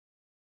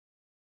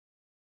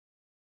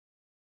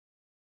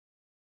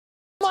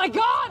my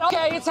God!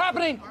 Okay, it's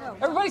happening.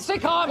 Everybody stay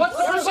calm. What's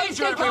the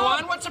procedure,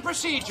 everyone? What's the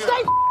procedure?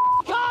 Stay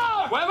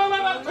calm! Wait.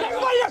 Everybody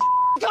just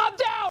calm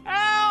down!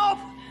 Help!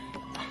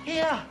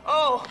 Here,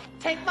 Oh.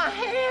 take my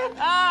hand.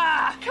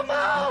 Ah! Come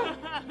on.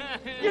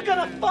 You're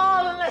gonna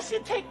fall unless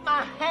you take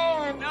my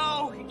hand.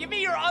 No, give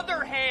me your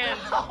other hand.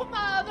 Oh,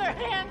 my other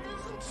hand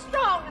isn't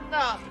strong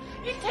enough.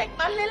 You take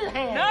my little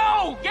hand.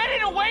 No! Get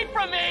it away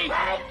from me!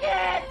 Take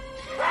it.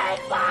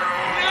 Take my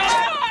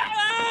hand.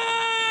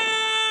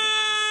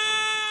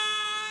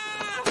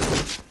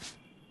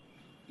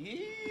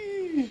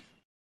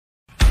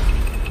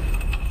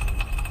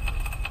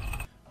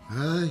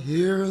 I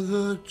hear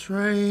the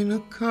train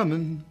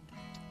a-comin',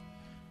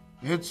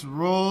 it's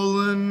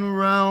rollin'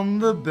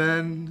 round the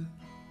bend.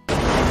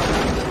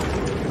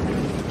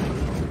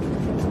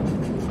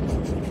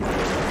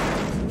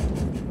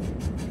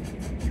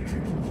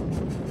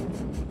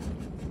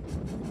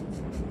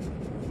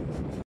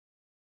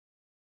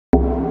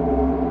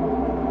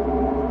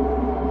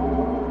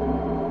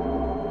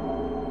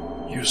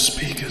 You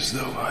speak as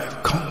though I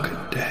have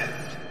conquered death.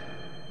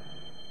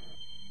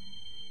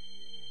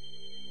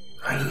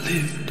 I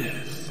live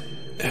death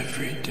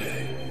every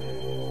day.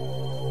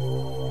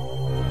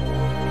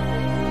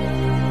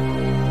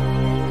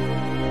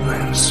 I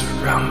am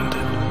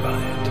surrounded by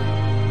it,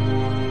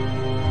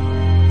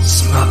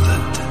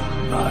 smothered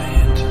by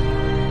it.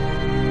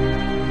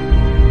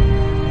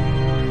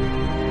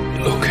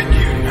 Look at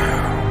you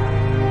now.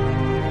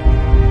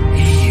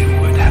 He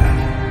would have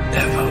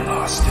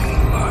everlasting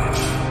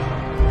life.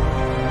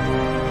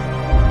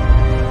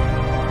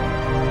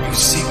 You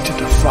seek to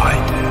defy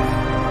death.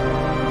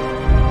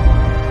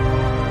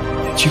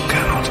 You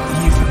cannot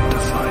even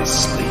defy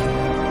sleep.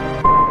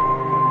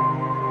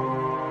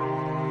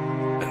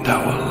 And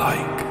our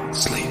like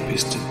sleep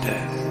is to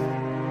death.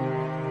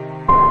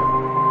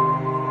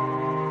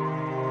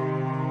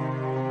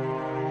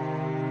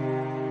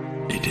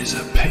 It is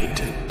a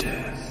painted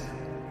death.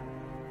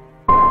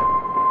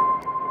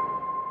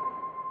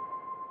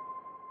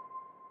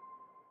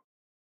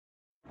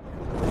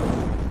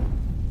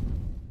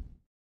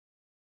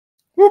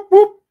 Whoop,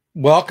 whoop.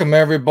 Welcome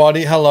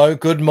everybody. Hello,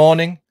 good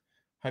morning.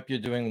 Hope you're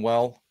doing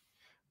well.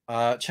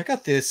 Check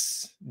out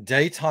this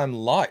daytime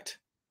light.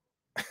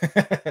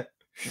 It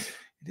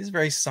is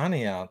very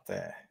sunny out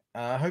there.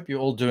 I hope you're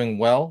all doing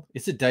well.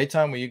 Is it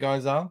daytime where you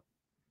guys are?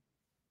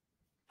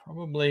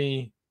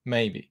 Probably,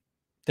 maybe.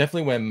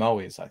 Definitely where Mo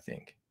is, I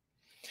think.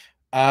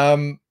 How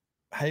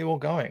you all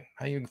going?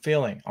 How you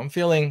feeling? I'm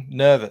feeling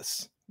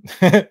nervous.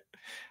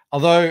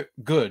 Although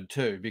good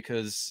too,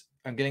 because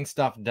I'm getting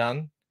stuff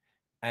done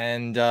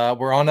and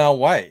we're on our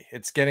way.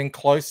 It's getting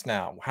close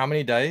now. How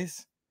many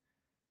days?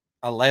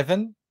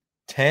 11,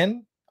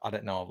 10, I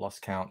don't know, I've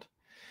lost count.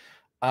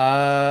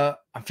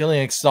 I'm feeling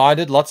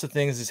excited. Lots of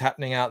things is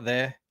happening out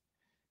there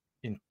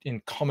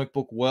in comic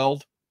book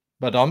world,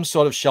 but I'm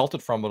sort of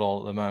sheltered from it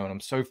all at the moment. I'm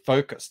so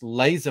focused,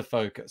 laser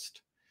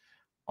focused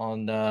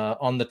on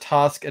the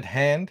task at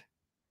hand,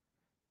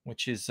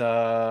 which is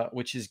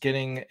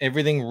getting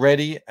everything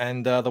ready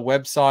and the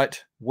website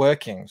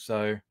working.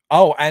 So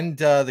and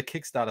the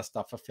Kickstarter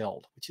stuff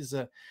fulfilled, which is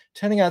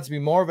turning out to be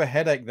more of a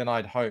headache than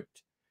I'd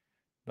hoped.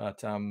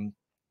 But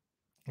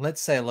let's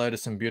say hello to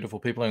some beautiful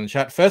people in the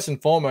chat. First and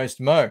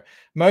foremost, Mo.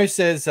 Mo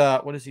says,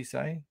 what does he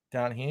say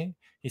down here?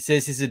 He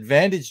says his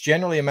advantage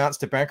generally amounts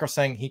to Bancroft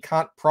saying he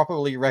can't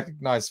properly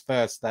recognize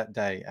first that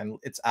day, and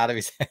it's out of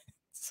his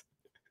hands.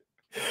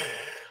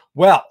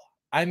 Well,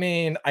 I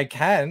mean, I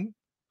can.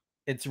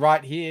 It's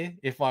right here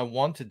if I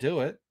want to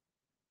do it.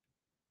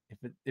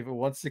 If it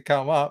wants to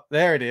come up,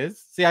 there it is.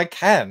 See, I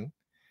can.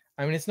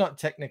 I mean, it's not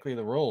technically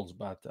the rules,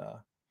 but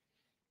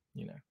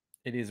you know.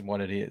 It is what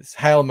it is.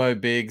 Hail Mo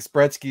Biggs.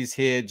 Bretsky's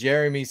here.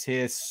 Jeremy's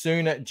here.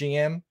 Soon at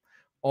GM.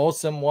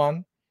 Awesome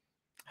one.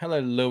 Hello,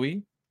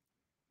 Louie.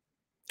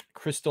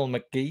 Crystal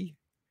McGee.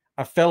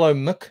 A fellow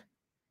Mc.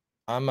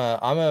 I'm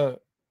a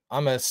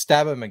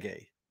Stabber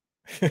McGee.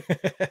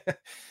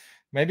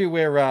 Maybe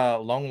we're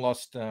long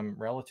lost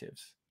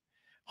relatives.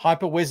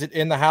 Hyper Wizard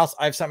in the house.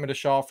 I have something to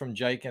show off from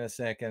Jake in a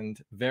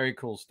second. Very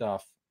cool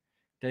stuff.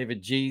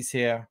 David G's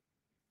here.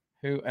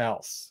 Who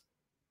else?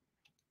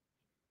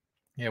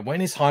 Yeah,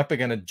 when is Hyper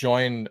going to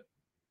join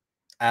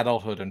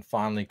adulthood and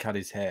finally cut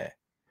his hair?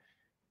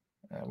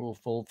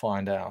 We'll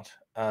find out.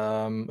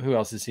 Who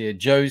else is here?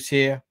 Joe's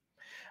here.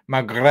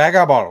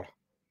 McGregor.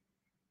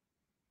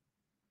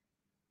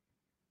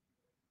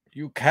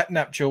 You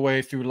catnapped your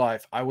way through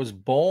life. I was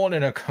born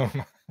in a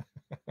coma.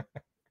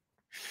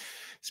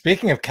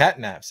 Speaking of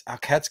catnaps, our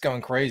cat's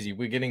going crazy.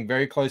 We're getting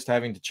very close to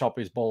having to chop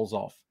his balls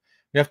off.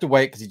 We have to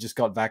wait because he just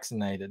got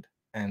vaccinated.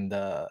 And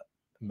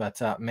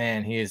but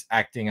man, he is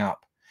acting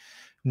up.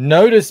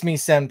 Notice me,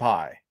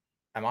 senpai.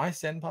 Am I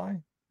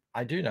senpai?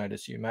 I do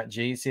notice you. Matt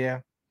G's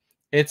here.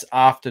 It's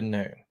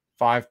afternoon,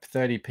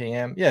 5:30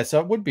 p.m. Yeah,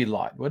 so it would be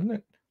light, wouldn't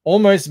it?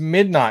 Almost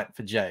midnight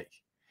for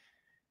Jake.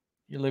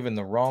 You live in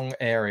the wrong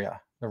area,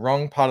 the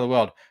wrong part of the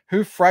world.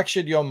 Who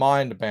fractured your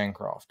mind,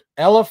 Bancroft?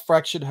 Ella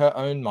fractured her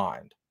own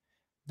mind.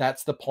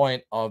 That's the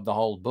point of the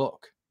whole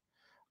book.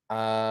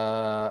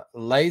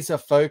 Laser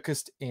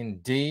focused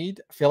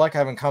indeed. I feel like I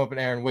haven't come up in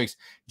air in weeks.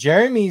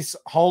 Jeremy's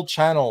whole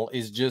channel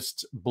is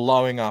just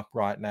blowing up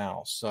right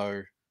now.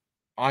 So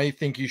I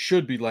think you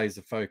should be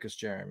laser focused,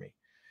 Jeremy.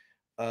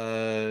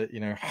 You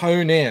know,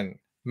 hone in,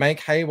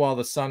 make hay while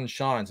the sun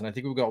shines. And I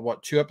think we've got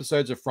what, 2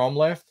 episodes of From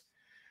left.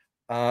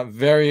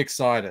 Very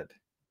excited.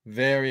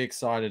 Very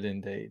excited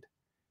indeed.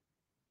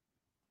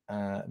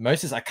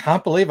 Moses, I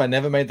can't believe I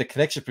never made the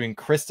connection between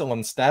Crystal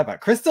and Stabber.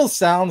 Crystal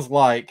sounds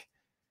like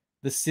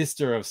the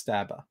sister of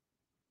Stabber,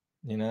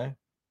 you know.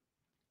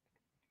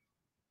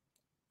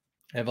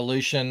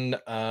 Evolution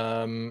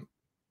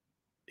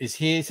is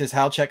here. He says,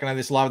 Hal, check, I know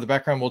this live in the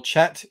background. We'll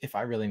chat if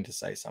I really need to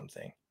say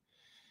something.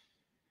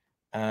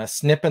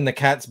 Snipping the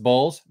cat's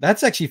balls.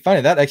 That's actually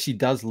funny. That actually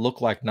does look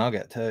like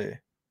Nugget too.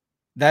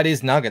 That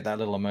is Nugget, that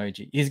little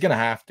emoji. He's going to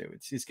have to.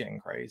 It's getting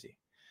crazy.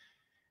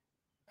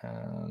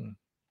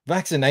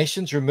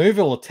 Vaccinations,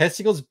 removal of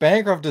testicles.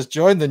 Bancroft has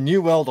joined the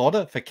New World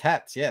Order for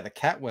cats. Yeah, the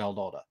Cat World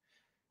Order.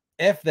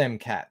 F them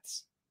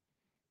cats.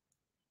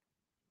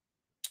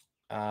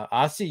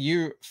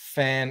 RCU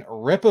fan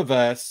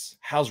Ripperverse.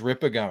 How's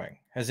Ripper going?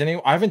 Has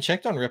anyone? I haven't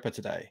checked on Ripper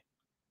today.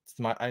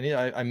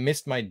 I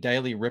missed my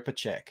daily Ripper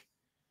check.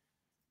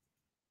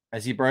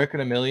 Has he broken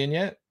 1 million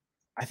yet?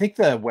 I think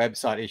the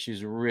website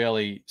issues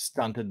really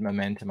stunted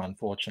momentum,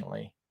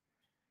 unfortunately.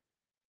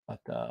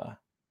 But what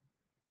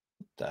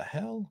the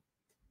hell?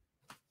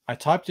 I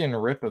typed in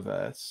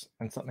Ripperverse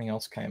and something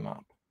else came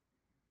up.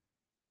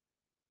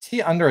 Is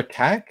he under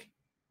attack?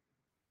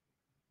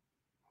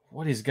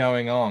 What is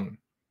going on?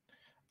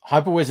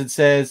 Hyperwizard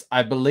says,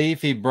 I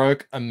believe he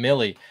broke 1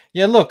 milli.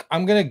 Yeah, look,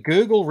 I'm going to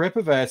Google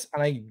Ripperverse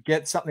and I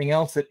get something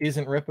else that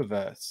isn't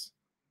Ripperverse.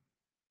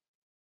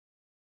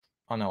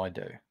 Oh, no, I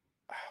do.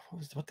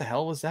 What the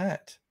hell was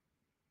that?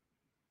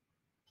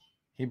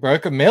 He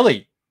broke 1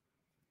 milli.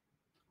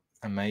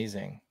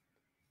 Amazing.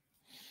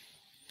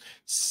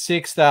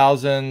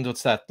 6,000.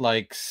 What's that?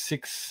 Like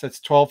that's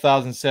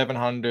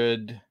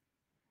 12,700.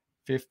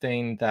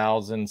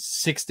 15,000.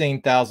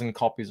 16,000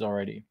 copies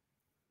already.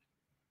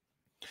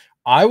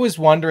 I was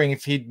wondering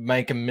if he'd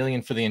make 1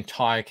 million for the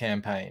entire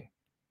campaign.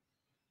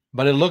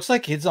 But it looks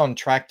like he's on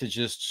track to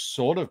just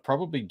sort of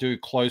probably do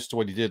close to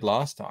what he did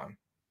last time.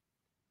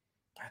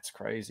 That's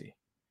crazy.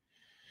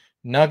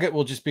 Nugget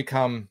will just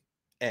become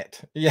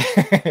it. Yeah,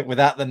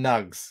 without the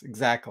nugs.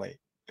 Exactly.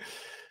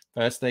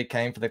 First they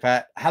came for the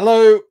pat.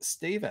 Hello,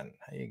 Stephen.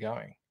 How you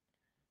going?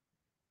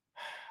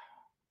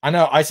 I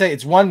know, I say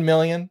it's 1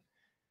 million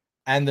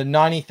and the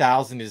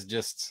 90,000 is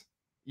just,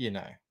 you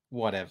know,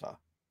 whatever.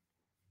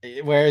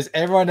 Whereas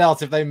everyone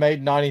else, if they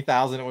made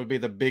 90,000, it would be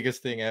the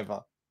biggest thing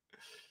ever.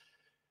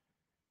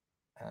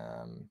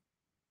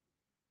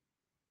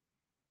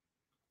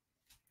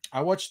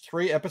 I watched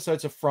 3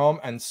 episodes of From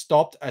and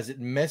stopped as it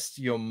messed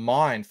your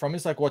mind. From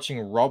is like watching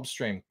Rob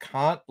stream.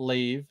 Can't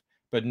leave,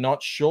 but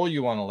not sure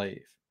you want to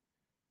leave.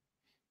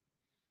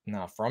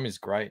 No, From is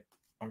great.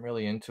 I'm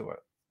really into it.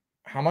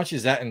 How much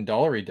is that in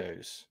dollary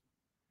dues?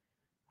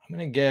 I'm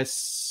going to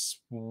guess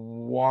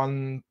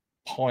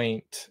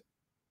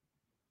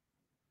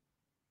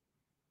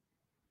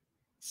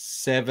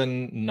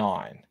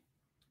 1.79.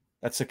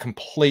 That's a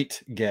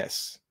complete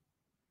guess.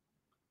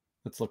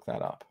 Let's look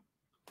that up.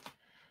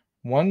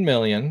 1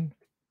 million.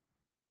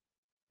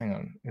 Hang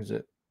on. Is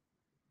it?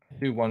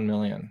 Do 1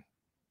 million.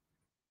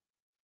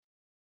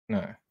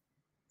 No.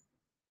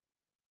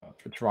 Oh,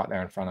 it's right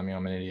there in front of me.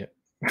 I'm an idiot.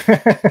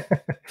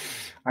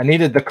 I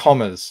needed the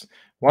commas.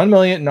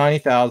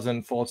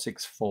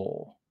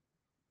 1,090,464.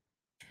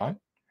 Right.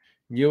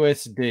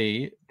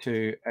 USD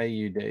to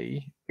AUD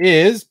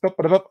is,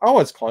 oh,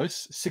 it's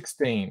close.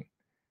 16.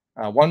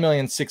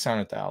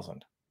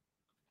 1,600,000.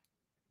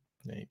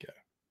 There you go.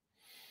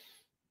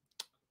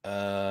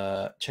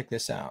 Check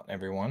this out,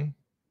 everyone.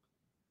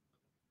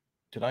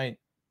 Did I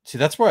see?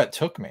 That's where it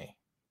took me.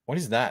 What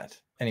is that?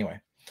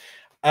 Anyway,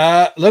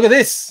 look at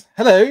this.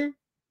 Hello.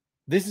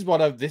 This is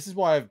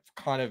why I've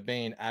kind of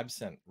been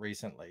absent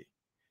recently.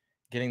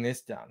 Getting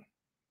this done.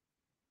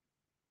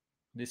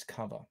 This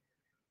cover.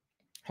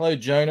 Hello,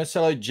 Jonas.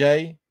 Hello,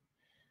 Jay.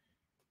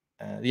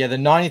 Yeah, the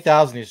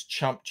 90,000 is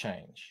chump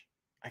change.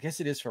 I guess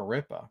it is for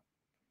Ripper.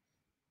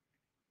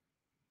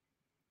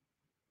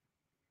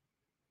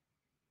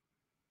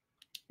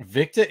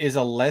 Victor is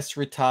a less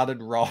retarded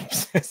Rob,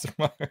 says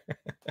Mo.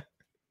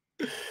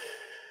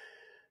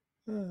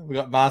 We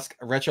got Mask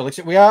Retro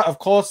Elixir. We are, of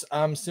course,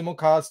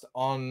 simulcast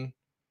on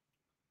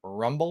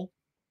Rumble.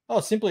 Oh,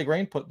 Simply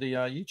Green put the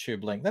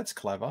YouTube link. That's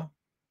clever.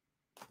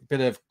 A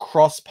bit of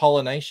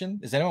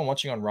cross-pollination. Is anyone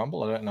watching on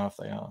Rumble? I don't know if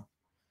they are.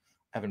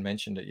 I haven't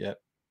mentioned it yet.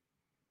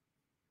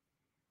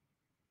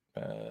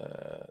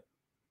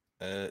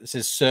 It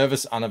says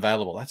service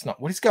unavailable. That's not...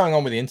 What is going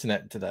on with the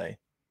internet today?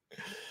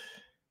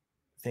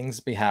 Things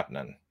be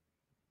happening.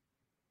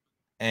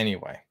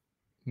 Anyway,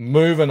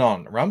 moving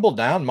on. Rumble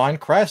down. Mine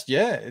crashed.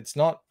 Yeah, it's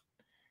not...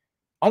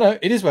 Oh, no,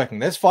 it is working.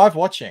 There's 5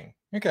 watching.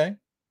 Okay.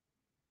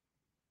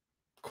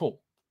 Cool.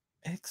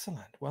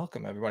 Excellent.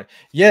 Welcome, everybody.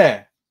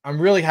 Yeah,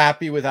 I'm really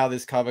happy with how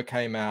this cover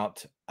came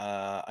out.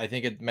 I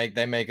think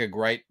they make a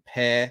great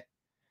pair.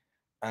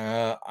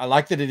 I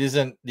like that it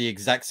isn't the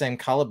exact same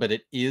color, but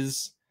it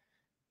is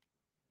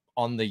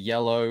on the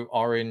yellow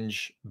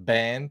orange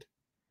band,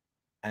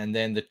 and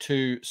then the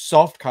two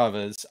soft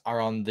covers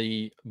are on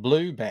the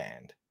blue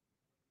band,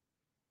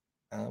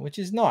 which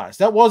is nice.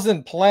 That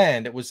wasn't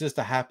planned. It was just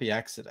a happy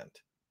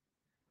accident.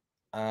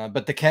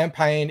 But the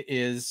campaign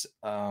is,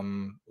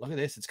 look at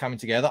this, it's coming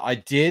together. I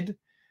did,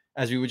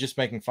 as we were just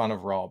making fun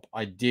of Rob,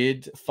 I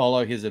did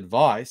follow his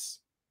advice,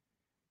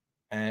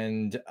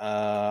 and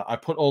I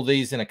put all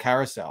these in a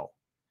carousel,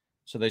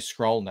 so they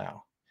scroll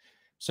now.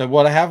 So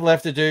what I have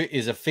left to do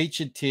is a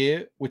featured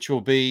tier, which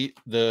will be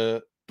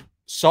the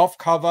soft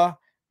cover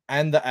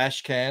and the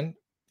Ashcan,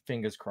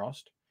 fingers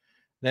crossed.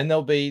 Then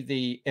there'll be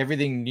the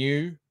everything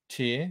new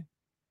tier,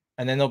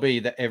 and then there'll be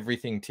the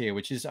everything tier,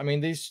 which is, I mean,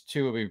 these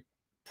two will be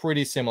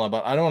pretty similar,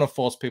 but I don't want to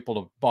force people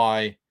to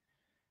buy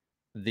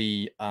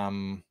the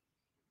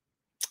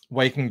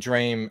Waking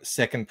Dream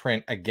second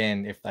print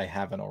again if they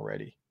haven't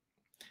already.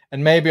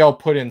 And maybe I'll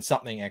put in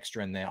something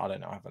extra in there. I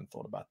don't know. I haven't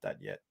thought about that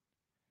yet.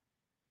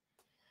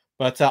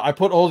 But I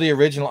put all the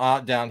original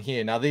art down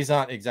here. Now, these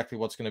aren't exactly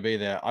what's going to be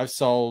there. I've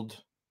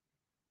sold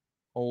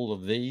all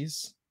of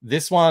these.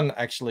 This one,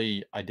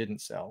 actually, I didn't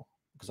sell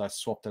because I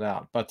swapped it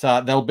out. But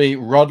there'll be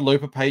Rod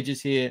Looper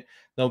pages here.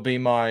 There'll be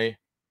my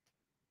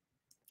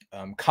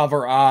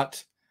cover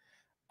art.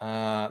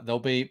 There'll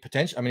be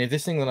potential. I mean, if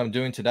this thing that I'm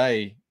doing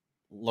today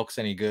looks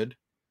any good,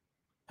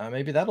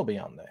 maybe that'll be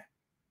on there.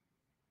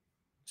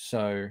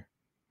 So,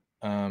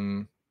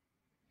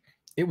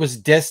 it was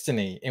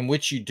destiny in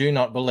which you do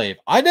not believe.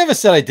 I never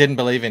said I didn't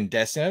believe in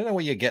destiny. I don't know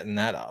where you're getting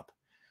that up.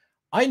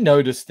 I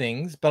notice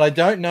things, but I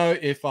don't know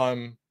if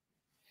I'm,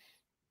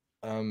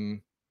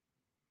 I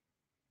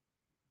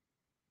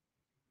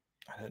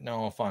don't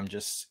know if I'm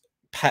just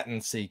pattern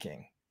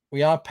seeking.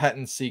 We are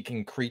pattern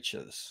seeking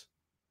creatures.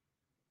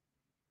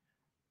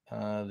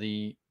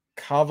 The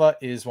cover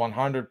is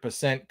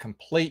 100%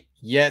 complete.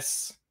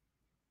 Yes.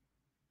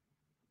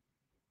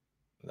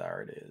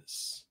 There it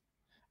is.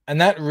 And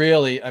that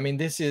really, I mean,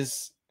 this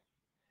is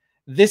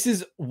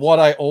what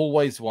I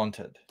always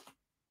wanted.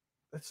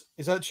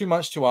 Is that too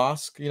much to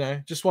ask? You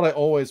know, just what I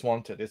always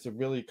wanted. It's a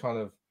really kind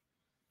of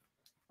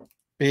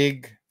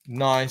big,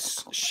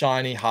 nice,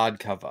 shiny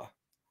hardcover.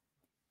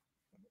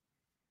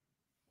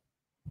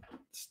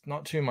 It's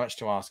not too much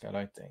to ask, I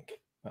don't think.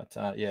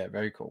 But yeah,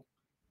 very cool.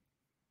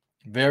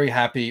 Very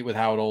happy with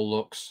how it all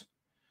looks.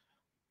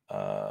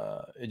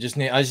 I just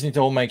need to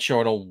all make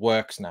sure it all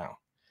works now.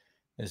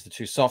 There's the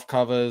two soft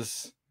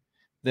covers.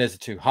 There's the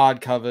two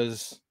hard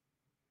covers.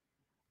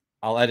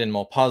 I'll add in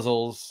more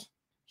puzzles.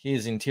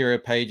 Here's interior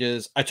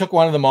pages. I took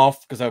one of them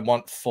off because I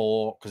want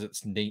 4 because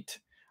it's neat.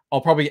 I'll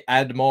probably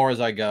add more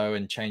as I go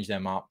and change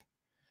them up.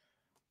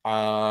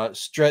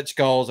 Stretch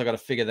goals, I got to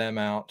figure them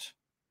out.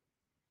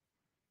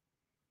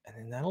 And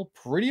then that'll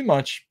pretty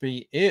much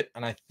be it.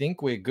 And I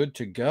think we're good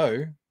to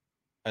go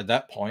at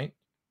that point.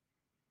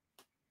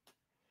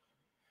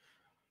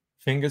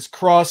 Fingers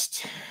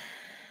crossed.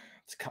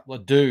 It's a couple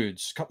of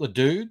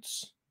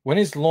dudes. When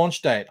is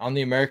launch date on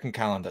the American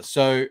calendar?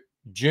 So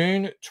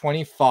June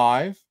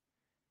 25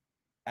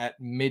 at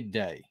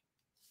midday,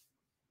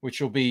 which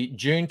will be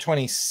June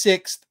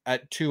 26th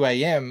at 2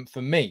 a.m.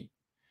 for me.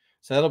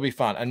 So that'll be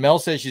fun. And Mel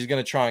says she's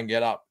going to try and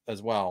get up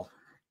as well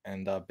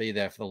and be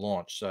there for the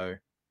launch. So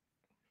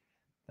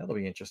that'll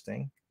be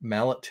interesting.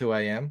 Mel at 2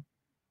 a.m.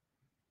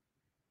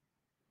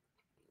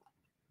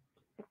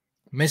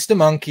 Mr.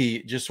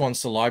 Monkey just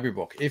wants the library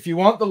book. If you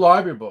want the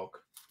library book,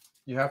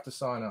 you have to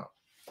sign up.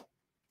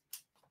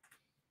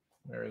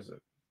 Where is it?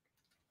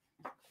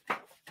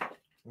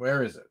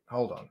 Where is it?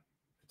 Hold on.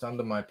 It's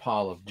under my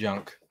pile of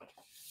junk.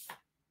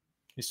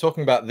 He's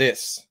talking about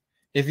this.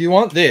 If you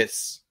want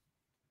this,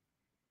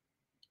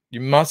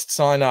 you must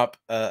sign up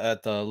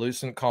at the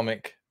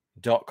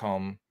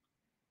lucentcomic.com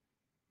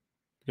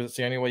because it's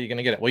the only way you're going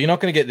to get it. Well, you're not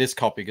going to get this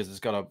copy because it's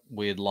got a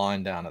weird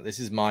line down it. This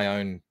is my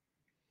own,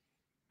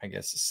 I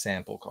guess,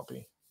 sample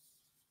copy.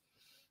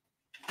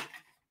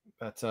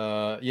 But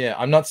yeah,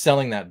 I'm not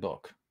selling that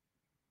book.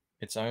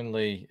 It's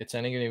only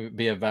going to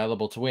be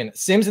available to win.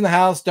 Sims in the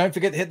house, don't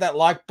forget to hit that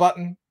like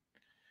button.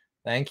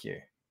 Thank you.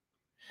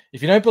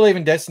 If you don't believe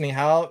in destiny,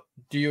 how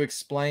do you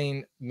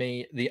explain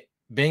me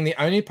being the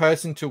only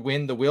person to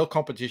win the wheel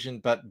competition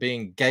but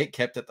being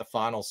gate-kept at the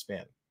final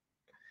spin?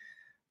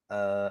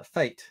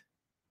 Fate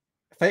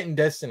and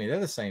destiny, they're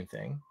the same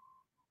thing.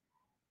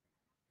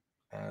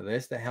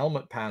 There's the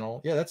helmet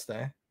panel. Yeah, that's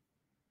there.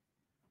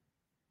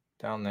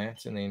 Down there.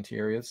 It's in the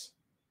interiors.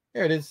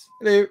 There it is.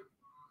 Hello.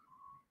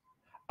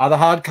 Are the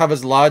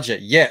hardcovers larger?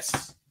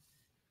 Yes.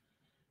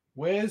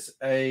 Where's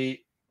I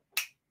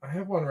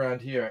have one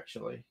around here,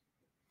 actually.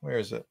 Where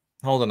is it?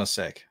 Hold on a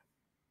sec.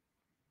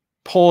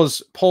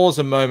 Pause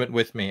a moment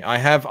with me. I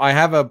have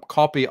a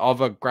copy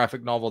of a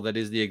graphic novel that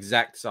is the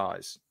exact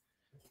size.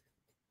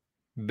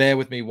 Bear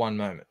with me one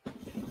moment.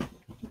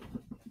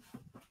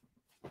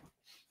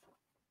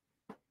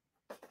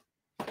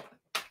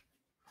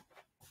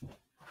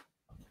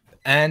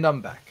 And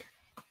I'm back.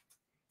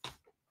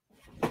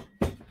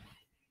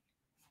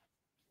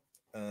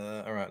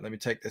 let me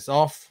take this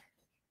off.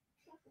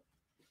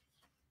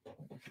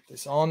 Put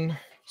this on.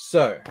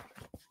 So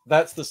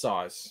that's the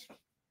size,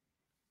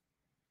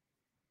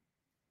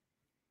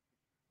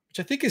 which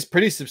I think is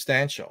pretty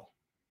substantial.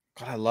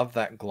 God, I love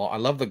that gloss. I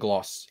love the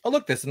gloss. Oh,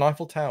 look, there's an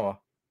Eiffel Tower.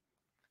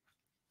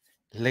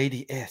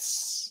 Lady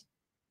S.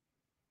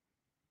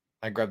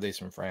 I grabbed these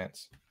from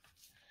France.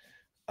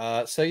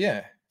 So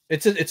yeah,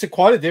 it's a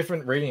quite a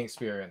different reading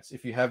experience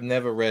if you have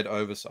never read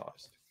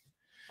oversized.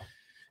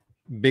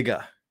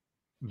 Bigger,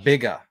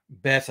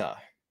 better.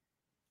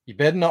 You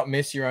better not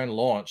miss your own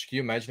launch. Can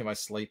you imagine if I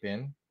sleep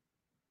in?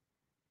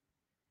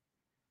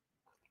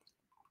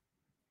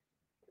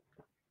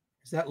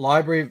 Is that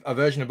library a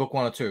version of book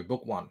 1 or 2?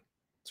 Book 1.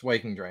 It's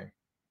Waking Dream.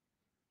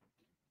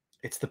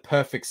 It's the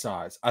perfect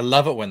size. I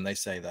love it when they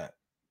say that.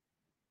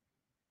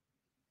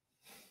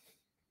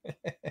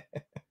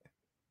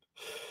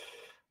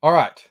 All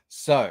right.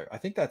 So I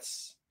think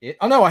that's it.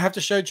 Oh, no, I have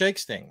to show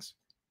Jake's things.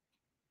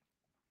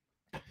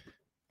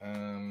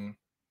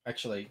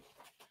 Actually,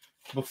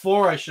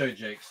 before I show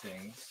Jake's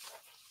things,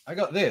 I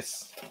got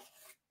this.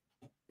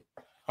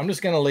 I'm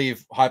just going to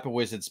leave Hyper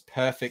Wizard's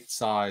perfect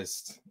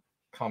sized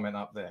comment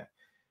up there.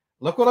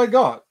 Look what I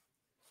got.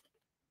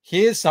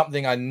 Here's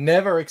something I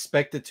never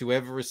expected to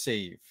ever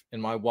receive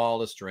in my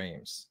wildest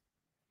dreams.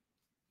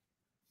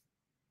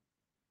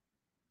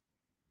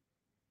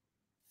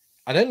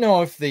 I don't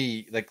know if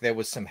there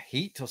was some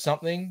heat or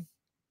something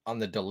on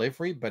the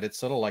delivery, but it's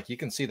sort of like you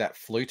can see that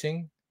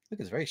fluting. Look,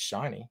 it's very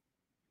shiny.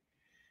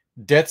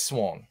 Death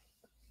Swan.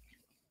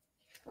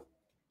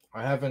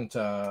 I haven't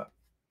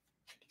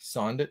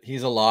signed it.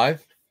 He's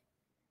alive.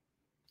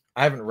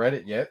 I haven't read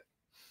it yet.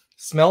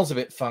 Smells a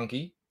bit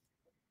funky.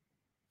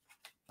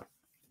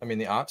 I mean,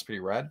 the art's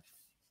pretty rad.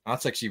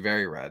 Art's actually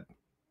very rad.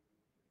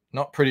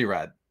 Not pretty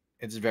rad.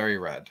 It's very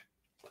rad.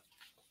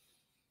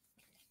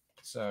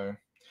 So,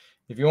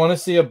 if you want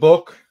to see a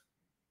book,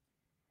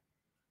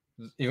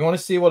 if you want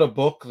to see what a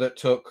book that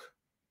took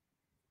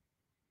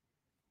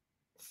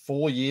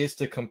 4 years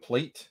to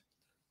complete,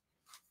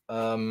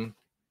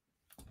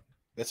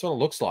 that's what it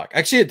looks like.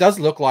 Actually, it does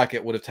look like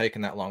it would have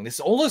taken that long. It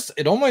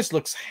almost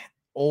looks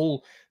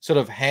all sort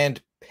of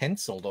hand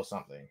penciled or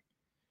something.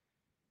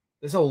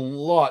 There's a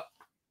lot.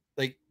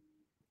 Like,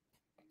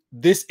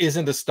 this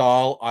isn't a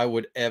style I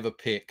would ever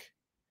pick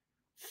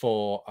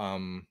for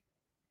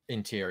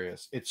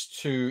interiors.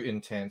 It's too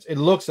intense. It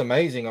looks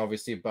amazing,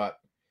 obviously, but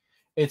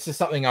it's just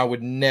something I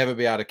would never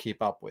be able to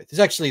keep up with. It's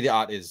actually, the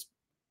art is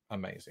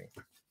amazing.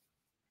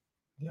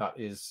 The art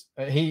is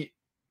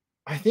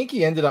I think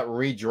he ended up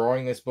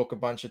redrawing this book a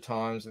bunch of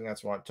times, and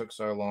that's why it took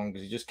so long,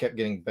 because he just kept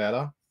getting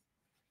better.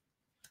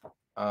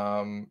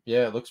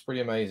 Yeah, it looks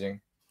pretty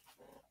amazing.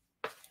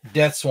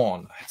 Death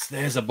Swan.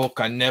 There's a book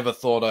I never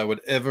thought I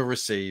would ever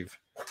receive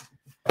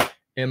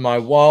in my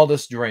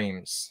wildest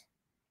dreams.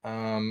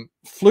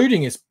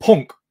 Fluting is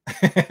punk.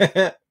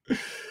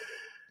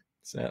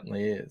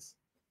 Certainly is.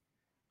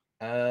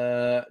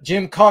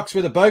 Jim Cox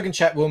with a Bogan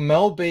chat. Will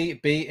Mel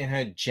be in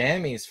her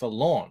jammies for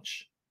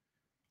launch?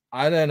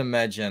 I don't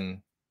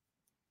imagine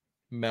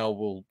Mel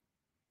will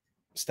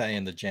stay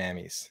in the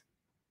jammies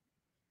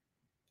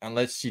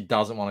unless she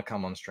doesn't want to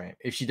come on stream.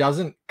 If she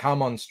doesn't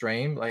come on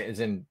stream, like as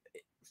in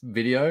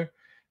video,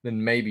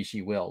 then maybe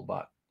she will.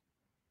 But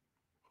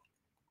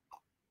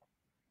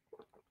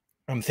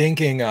I'm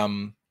thinking,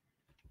 yeah,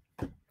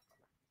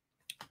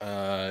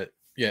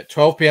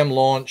 12 p.m.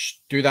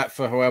 launch. Do that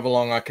for however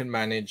long I can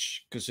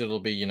manage, because it'll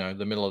be, you know,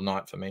 the middle of the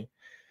night for me,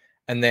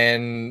 and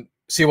then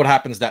see what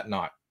happens that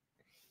night.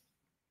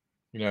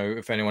 You know,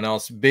 if anyone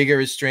else bigger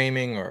is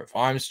streaming, or if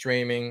I'm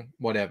streaming,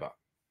 whatever.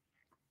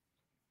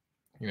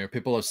 You know,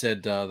 people have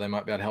said they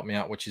might be able to help me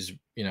out, which is,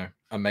 you know,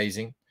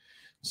 amazing.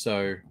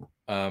 So,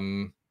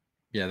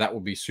 yeah, that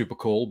would be super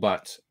cool,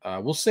 but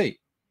we'll see.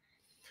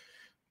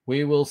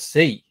 We will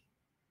see.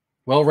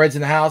 Well, Red's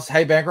in the house.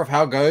 Hey, Bancroft,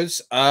 how it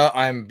goes?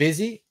 I'm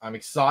busy. I'm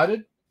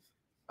excited.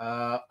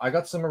 I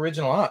got some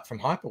original art from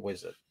Hyper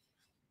Wizard.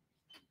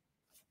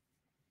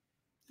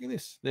 Look at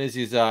this. There's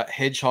his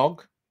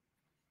hedgehog.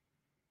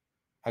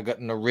 I got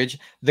an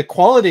original. The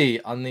quality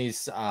on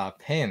these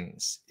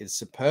pens is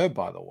superb,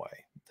 by the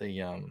way.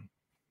 The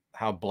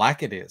how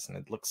black it is, and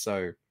it looks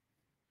so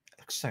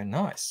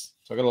nice.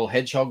 So I got a little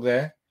hedgehog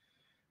there.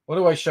 What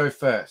do I show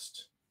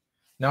first?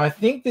 Now I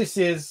think this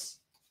is.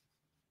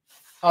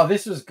 Oh,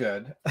 this was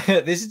good.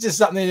 This is just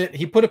something that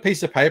he put a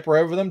piece of paper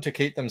over them to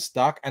keep them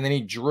stuck, and then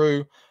he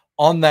drew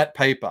on that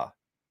paper.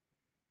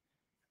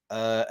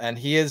 And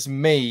here's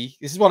me.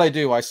 This is what I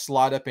do. I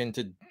slide up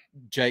into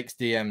Jake's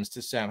DMs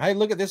to Sam. Hey,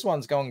 look at this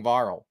one's going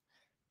viral.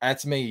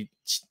 That's me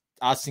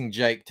asking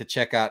Jake to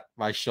check out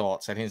my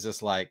shorts, and he's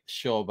just like,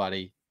 "Sure,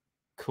 buddy,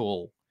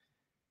 cool.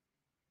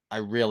 I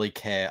really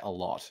care a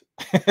lot."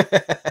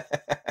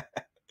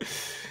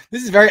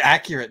 This is very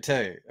accurate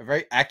too. A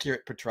very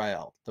accurate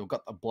portrayal. They've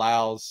got the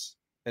blouse.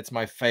 It's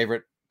my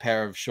favorite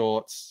pair of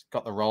shorts.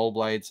 Got the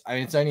rollerblades. I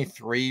mean, it's only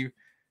 3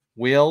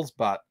 wheels,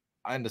 but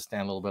I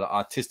understand a little bit of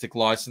artistic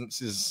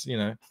license is, you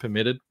know,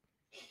 permitted.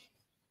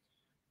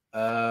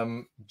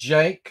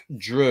 Jake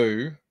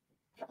drew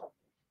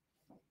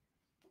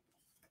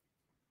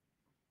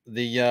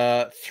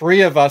the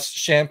three of us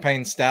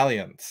champagne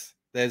stallions.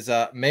 There's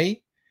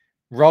me,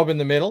 Rob in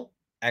the middle,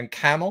 and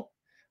Camel.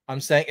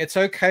 I'm saying it's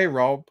okay,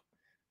 Rob.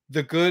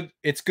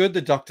 It's good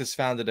the doctors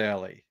found it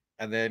early.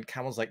 And then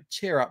Camel's like,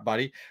 cheer up,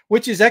 buddy,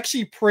 which is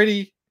actually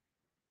pretty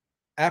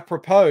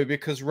apropos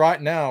because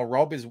right now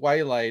Rob is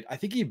waylaid. I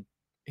think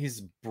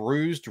he's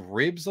bruised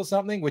ribs or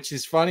something, which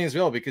is funny as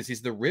well because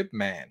he's the rib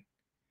man.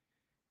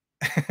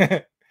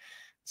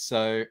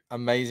 So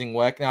amazing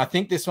work. Now I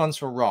think this one's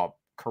for Rob,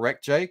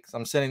 correct, Jake?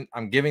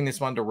 I'm giving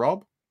this one to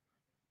Rob.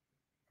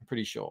 I'm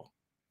pretty sure.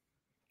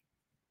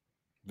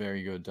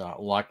 Very good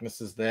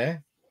likenesses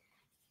there.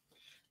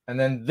 And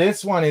then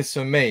this one is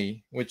for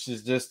me, which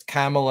is just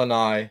Camel and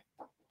I,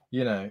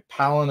 you know,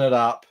 palling it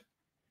up,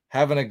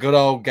 having a good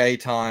old gay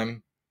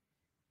time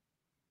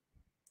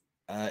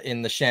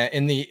in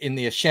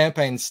the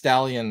Champagne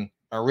Stallion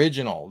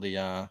original,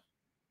 the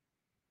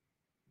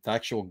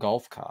actual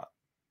golf cart.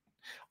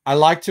 I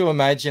like to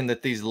imagine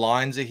that these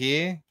lines are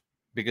here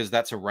because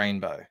that's a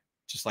rainbow,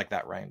 just like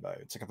that rainbow.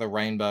 It's like the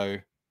rainbow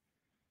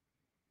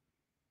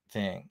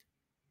thing.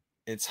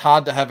 It's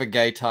hard to have a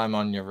gay time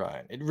on your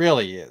own. It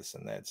really is.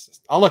 And that's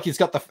just, oh, look, he's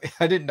got the,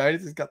 I didn't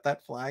notice he's got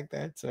that flag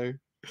there too.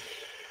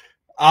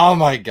 Oh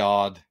my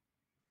God.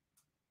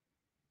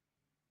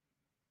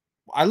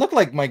 I look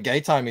like my gay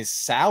time is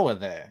sour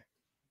there.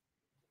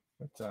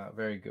 But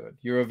very good.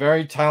 You're a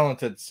very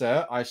talented,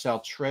 sir. I shall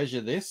treasure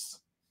this.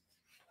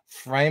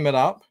 Frame it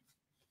up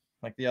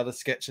like the other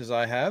sketches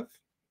I have.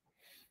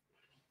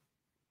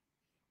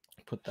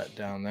 Put that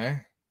down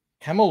there.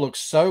 Camel looks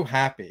so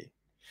happy.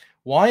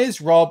 Why is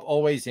Rob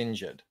always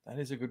injured? That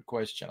is a good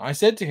question. I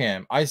said to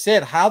him,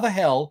 how the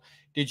hell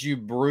did you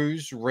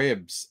bruise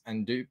ribs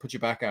and put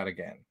your back out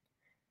again?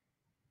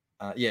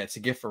 Yeah, it's a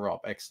gift for Rob.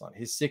 Excellent.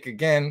 He's sick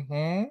again.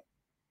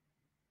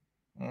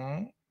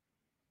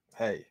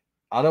 Hey,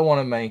 I don't want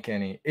to make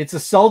any. It's a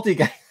salty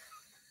gay.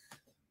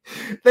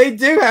 They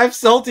do have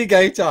salty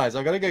gay ties.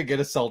 I've got to go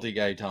get a salty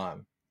gay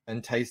time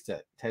and taste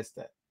it, test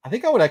it. I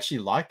think I would actually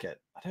like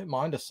it. I don't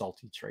mind a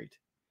salty treat.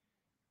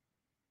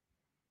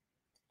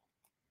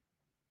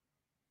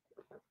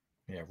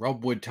 Yeah,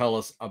 Rob would tell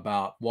us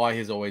about why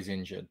he's always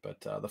injured, but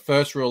the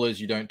first rule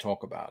is you don't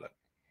talk about it.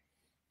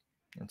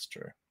 That's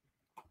true.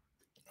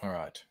 All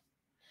right.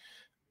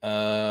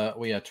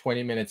 We are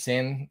 20 minutes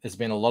in. There's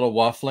been a lot of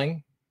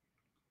waffling.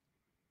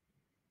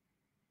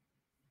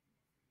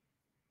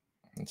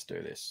 Let's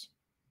do this.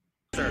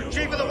 Sir,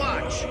 Chief of the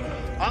Watch,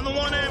 on the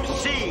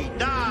 1MC,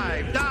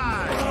 dive,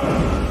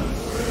 dive.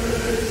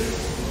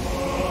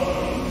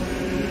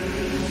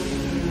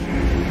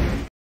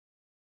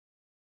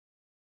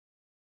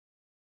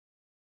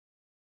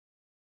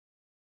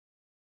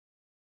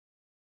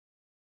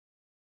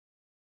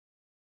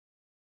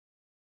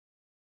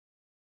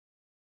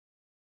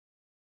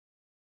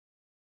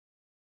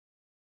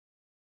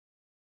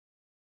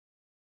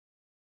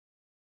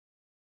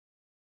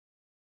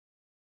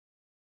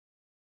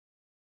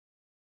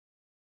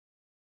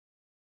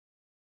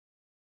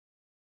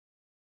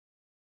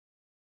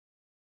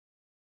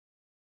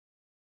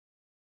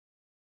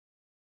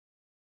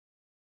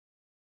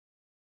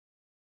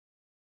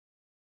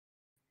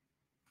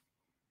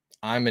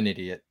 I'm an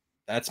idiot.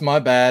 That's my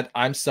bad.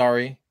 I'm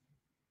sorry.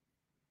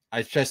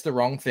 I pressed the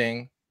wrong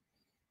thing.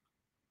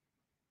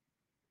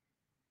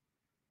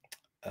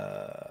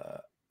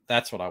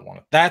 That's what I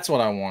wanted. That's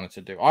what I wanted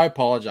to do. I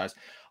apologize.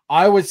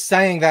 I was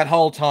saying that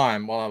whole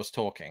time while I was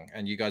talking,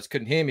 and you guys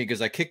couldn't hear me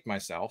because I kicked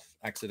myself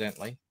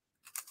accidentally.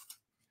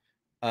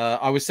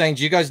 I was saying,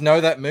 do you guys know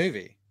that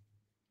movie?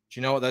 Do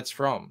you know what that's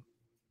from?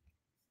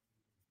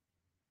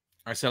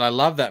 I said, I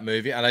love that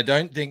movie, and I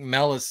don't think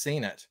Mel has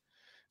seen it.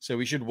 So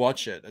we should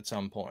watch it at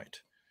some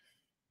point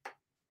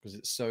because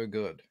it's so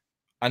good.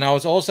 And I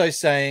was also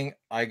saying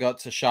I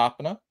got a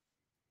sharpener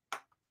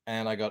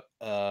and I got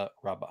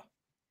rubber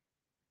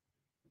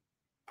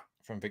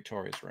from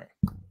Victoria's room.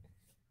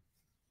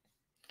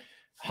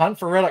 Hunt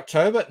for Red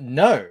October?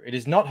 No, it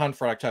is not Hunt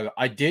for Red October.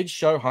 I did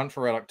show Hunt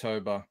for Red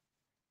October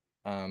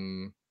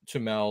to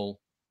Mel,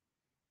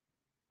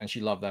 and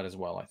she loved that as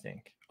well, I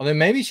think. Although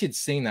maybe she'd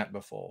seen that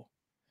before.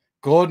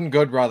 Gordon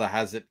Goodbrother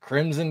has it.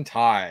 Crimson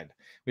Tide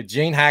with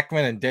Gene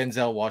Hackman and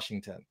Denzel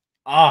Washington.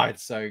 Oh,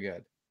 it's so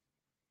good.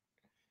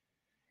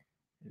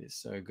 It is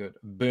so good.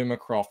 Boomer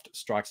Croft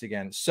strikes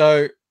again.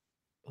 So,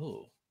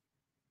 ooh,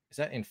 is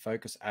that in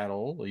focus at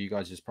all? Or you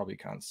guys just probably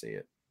can't see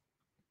it?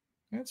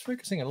 Yeah, it's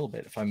focusing a little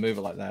bit. If I move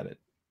it like that,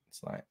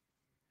 it's like...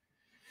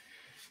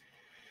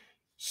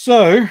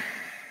 So,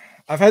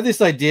 I've had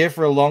this idea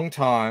for a long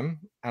time,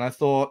 and I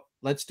thought,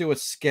 let's do a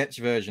sketch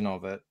version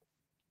of it.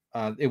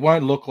 It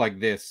won't look like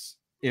this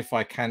if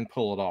I can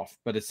pull it off.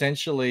 But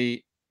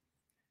essentially,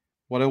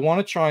 what I want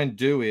to try and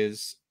do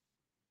is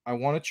I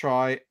want to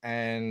try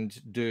and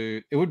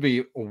do, it would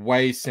be a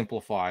way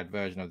simplified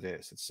version of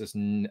this. It's just,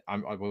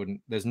 I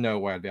wouldn't, there's no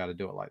way I'd be able to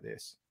do it like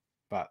this.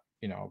 But,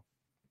 you know,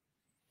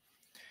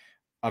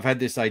 I've had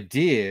this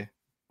idea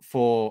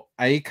for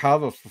a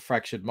cover for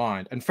Fractured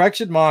Mind. And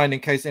Fractured Mind,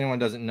 in case anyone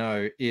doesn't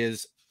know,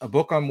 is a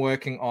book I'm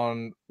working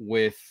on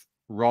with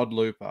Rod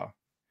Looper.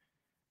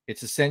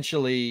 It's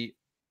essentially,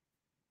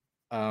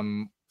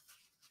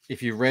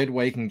 if you read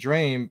Waking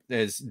Dream,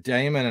 there's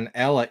Damon and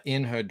Ella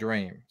in her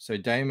dream. So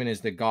Damon is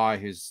the guy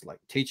who's like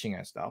teaching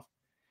her stuff,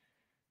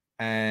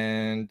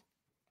 and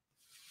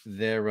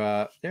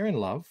they're in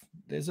love.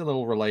 There's a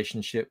little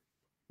relationship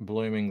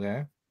blooming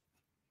there.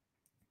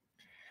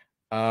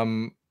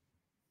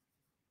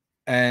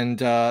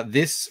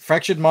 This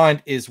Fractured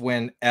Mind is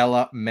when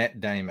Ella met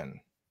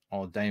Damon,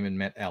 or Damon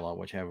met Ella,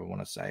 whichever you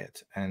want to say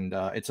it. And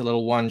it's a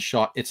little one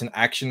shot. It's an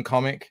action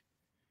comic.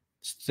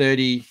 It's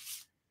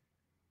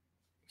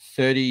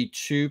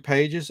 32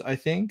 pages, I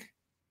think.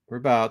 We're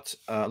about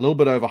a little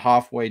bit over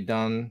halfway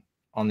done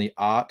on the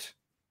art.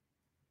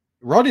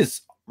 Rod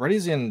is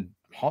in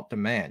hot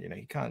demand. You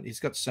know, he's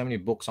got so many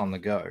books on the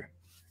go.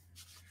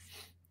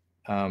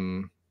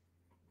 You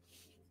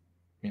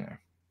know,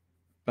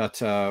 but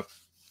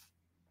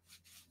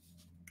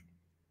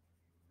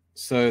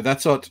so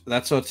that's what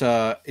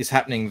is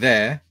happening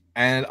there.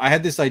 And I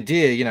had this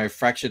idea, you know,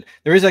 Fractured.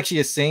 There is actually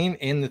a scene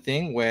in the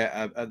thing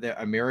where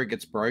a mirror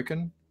gets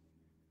broken.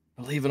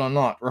 Believe it or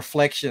not,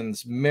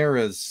 reflections,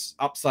 mirrors,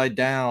 upside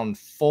down,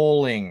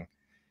 falling.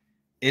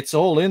 It's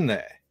all in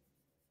there,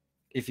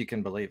 if you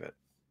can believe it.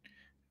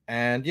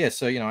 And yeah,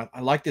 so, you know,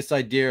 I like this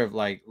idea of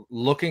like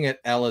looking at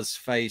Ella's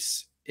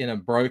face in a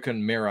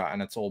broken mirror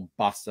and it's all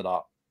busted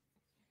up.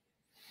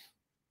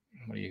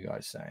 What are you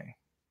guys saying?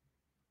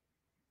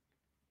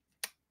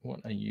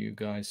 What are you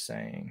guys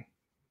saying?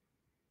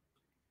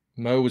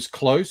 Mo was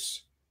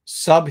close.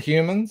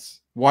 Subhumans.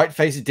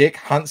 White-faced dick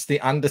hunts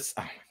the under...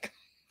 Oh my God.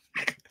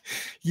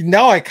 You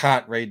know I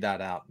can't read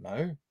that out,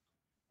 Mo.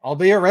 I'll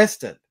be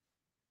arrested.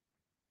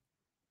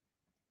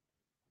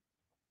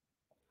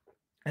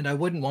 And I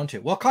wouldn't want to.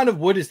 What kind of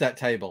wood is that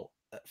table?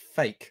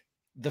 Fake.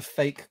 The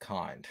fake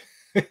kind.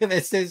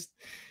 This is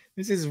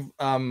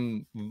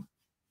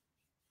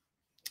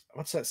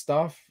what's that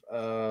stuff?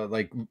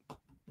 Like,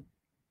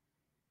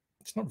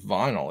 it's not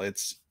vinyl.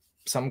 It's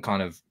some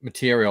kind of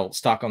material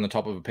stuck on the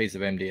top of a piece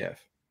of MDF.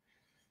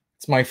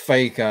 It's my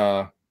fake.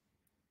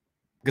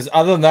 Because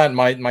other than that,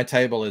 my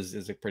table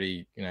is a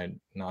pretty, you know,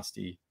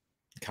 nasty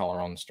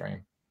color on the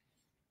stream.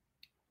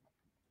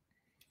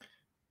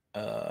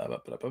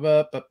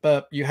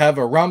 You have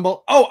a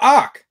Rumble. Oh,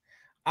 Ark.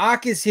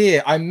 Ark is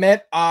here. I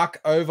met Ark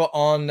over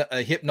on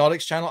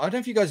Hypnotic's channel. I don't know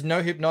if you guys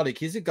know Hypnotic.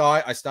 He's a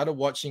guy. I started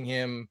watching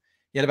him.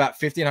 He had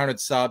about 1,500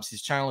 subs.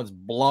 His channel is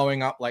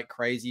blowing up like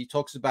crazy. He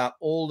talks about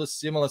all the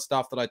similar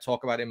stuff that I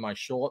talk about in my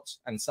shorts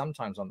and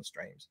sometimes on the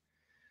streams.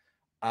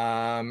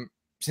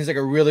 Seems like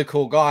a really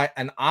cool guy.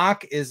 And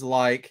Ark is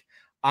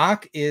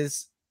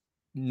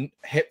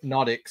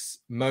Hypnotic's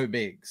Mo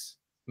Biggs.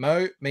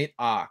 Mo meet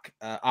Ark.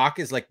 Ark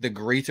is like the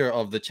greeter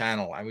of the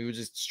channel, and we were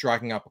just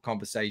striking up a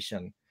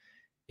conversation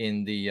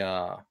in the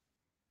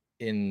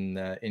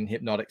in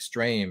Hypnotic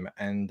stream,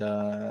 and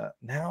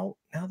now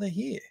they're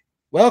here.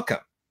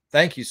 Welcome.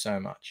 Thank you so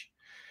much.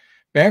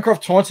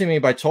 Bancroft taunting me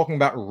by talking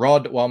about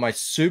Rod while my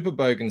Super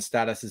Bogan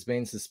status has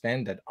been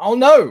suspended. Oh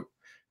no,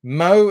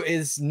 Mo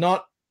is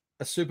not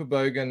a Super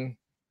Bogan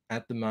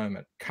at the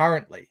moment.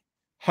 Currently,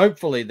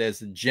 hopefully,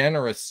 there's a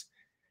generous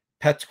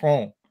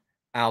patron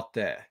out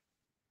there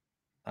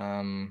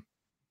who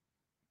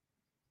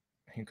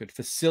could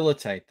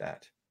facilitate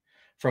that.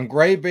 From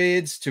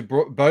greybeards to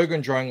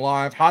Bogan drawing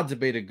live, hard to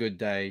beat a good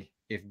day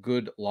if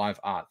good live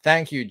art.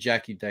 Thank you,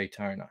 Jackie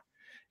Daytona.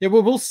 Yeah,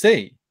 well, we'll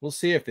see. We'll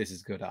see if this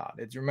is good art.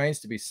 It remains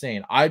to be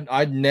seen.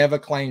 I'd never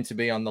claim to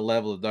be on the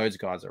level that those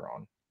guys are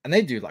on. And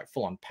they do like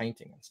full-on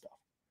painting and stuff.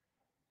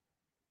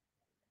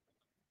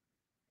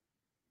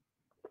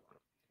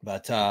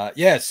 But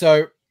yeah,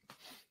 so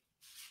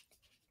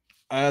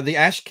the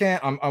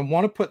Ashcan, I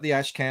want to put the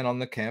Ashcan on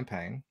the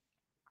campaign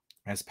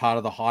as part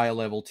of the higher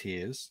level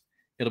tiers.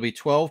 It'll be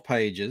 12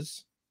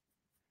 pages.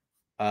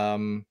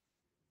 I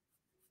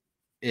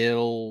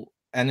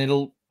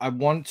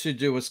want to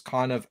do as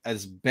kind of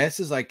as best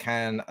as I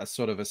can a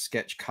sort of a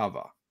sketch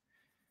cover,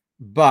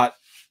 but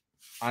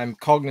I'm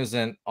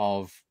cognizant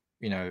of,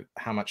 you know,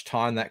 how much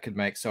time that could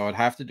make. So I'd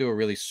have to do a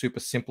really super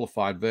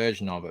simplified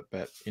version of it.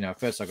 But, you know,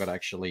 first I got to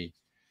actually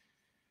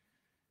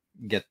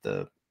get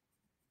the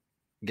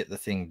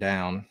thing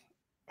down,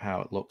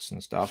 how it looks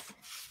and stuff.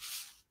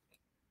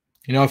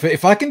 You know,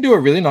 if I can do a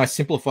really nice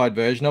simplified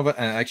version of it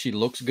and it actually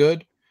looks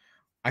good,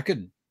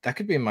 that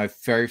could be my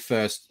very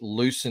first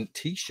Lucent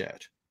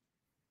t-shirt.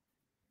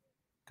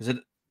 Because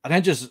I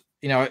don't just,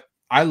 you know,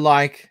 I'm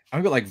a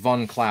bit like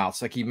Von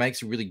Klaus. Like, he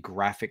makes really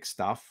graphic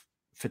stuff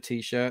for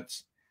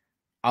t-shirts.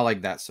 I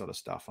like that sort of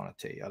stuff on a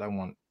tee. I don't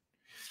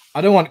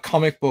want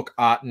comic book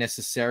art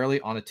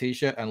necessarily on a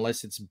t-shirt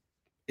unless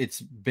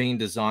it's being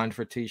designed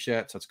for a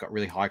t-shirt, so it's got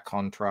really high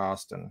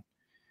contrast and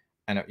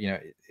you know,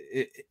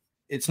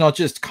 it's not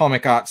just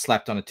comic art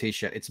slapped on a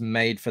t-shirt. It's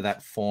made for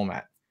that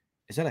format.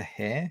 Is that a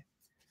hair?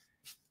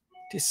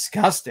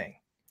 Disgusting.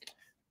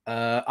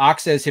 Ark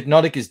says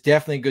Hypnotic is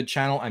definitely a good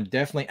channel. I'm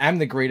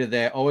the greeter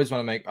there. Always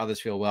want to make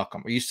others feel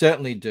welcome. You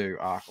certainly do,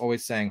 Ark.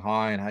 Always saying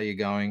hi and how you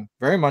going.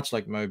 Very much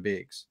like Mo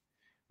Biggs.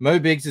 Mo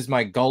Biggs is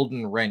my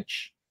golden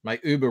wrench, my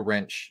Uber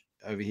wrench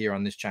over here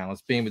on this channel.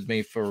 It's been with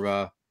me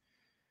for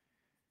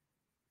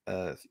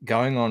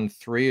going on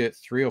three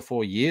or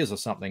 4 years or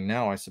something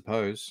now, I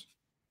suppose.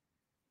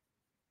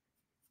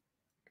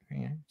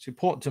 Yeah, it's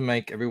important to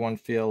make everyone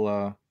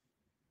feel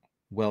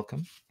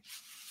welcome.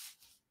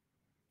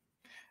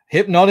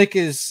 Hypnotic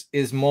is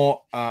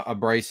more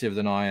abrasive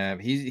than I am.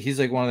 He's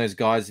like one of those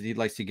guys that he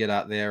likes to get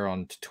out there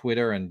on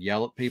Twitter and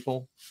yell at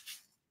people.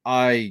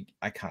 I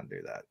can't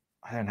do that.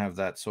 I don't have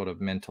that sort of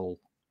mental.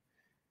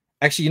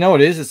 Actually, you know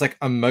what it is? It's like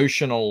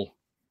emotional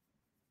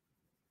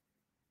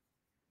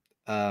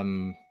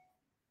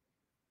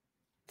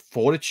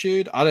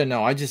fortitude. I don't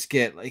know. I just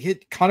get like,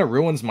 it kind of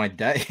ruins my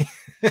day.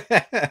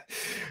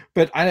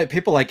 But I know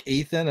people like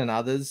Ethan and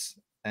others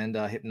and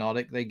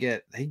Hypnotic, they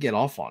get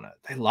off on it.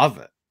 They love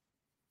it.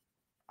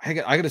 I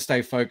got to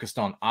stay focused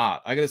on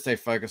art. I got to stay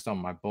focused on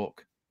my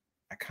book.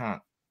 I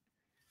can't.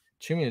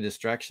 Too many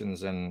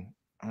distractions, and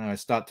I don't know, I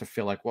start to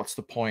feel like, what's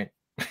the point?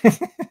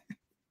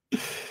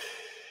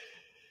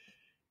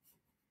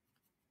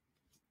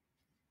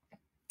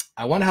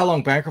 I wonder how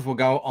long Bancroft will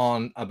go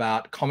on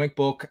about comic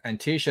book and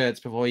t-shirts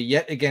before he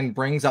yet again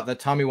brings up the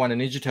time he won a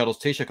Ninja Turtles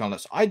t-shirt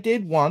contest. I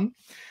did once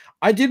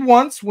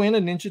win a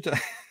Ninja Turtle.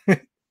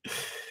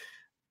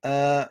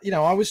 You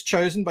know, I was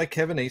chosen by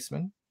Kevin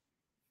Eastman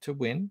to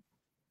win.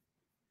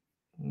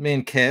 Me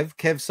and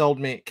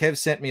Kev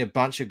sent me a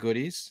bunch of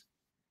goodies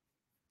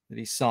that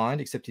he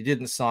signed, except he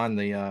didn't sign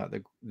the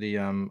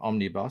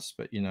omnibus.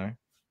 But you know,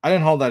 I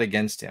don't hold that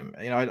against him.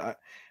 You know,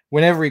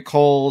 whenever he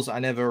calls, I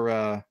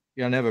never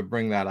never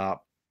bring that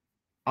up.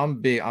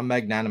 I'm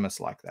magnanimous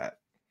like that.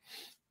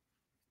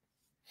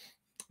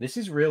 This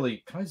is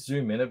really. Can I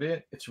zoom in a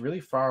bit? It's really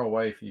far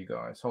away for you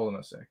guys. Hold on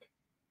a sec.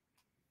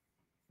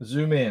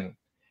 Zoom in,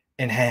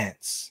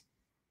 enhance.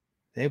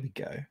 There we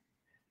go.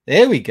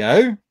 There we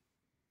go.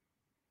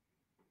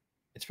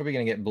 It's probably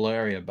going to get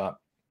blurrier, but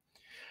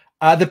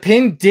the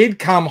pin did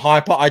come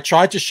hyper. I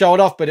tried to show it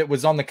off, but it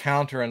was on the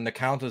counter, and the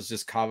counter's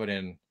just covered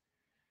in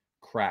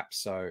crap.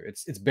 So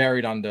it's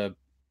buried under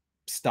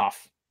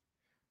stuff.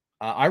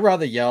 I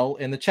rather yell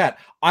in the chat.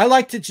 I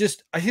like to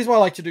just, here's why I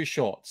like to do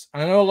shorts.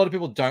 And I know a lot of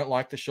people don't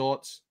like the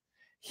shorts.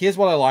 Here's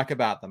what I like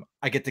about them.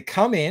 I get to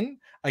come in,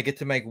 I get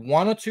to make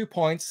 1 or 2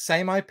 points,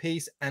 say my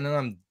piece, and then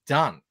I'm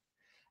done.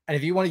 And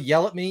if you want to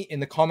yell at me in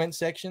the comment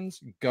sections,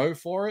 go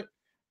for it.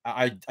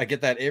 I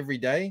get that every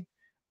day.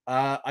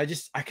 I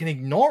can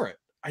ignore it.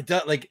 I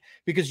don't like,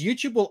 because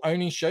YouTube will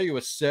only show you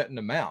a certain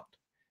amount.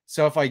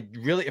 So if I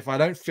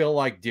don't feel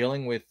like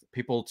dealing with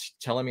people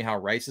telling me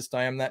how racist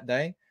I am that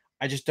day,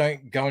 I just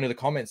don't go into the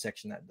comment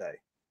section that day.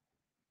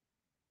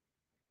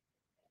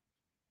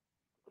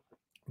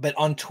 But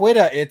on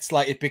Twitter, it's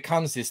like, it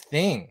becomes this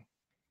thing.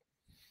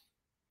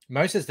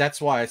 Moses, that's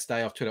why I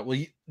stay off Twitter. Well,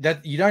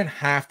 you don't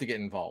have to get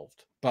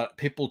involved, but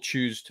people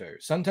choose to.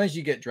 Sometimes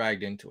you get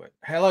dragged into it.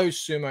 Hello,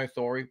 Sumo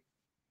Thori.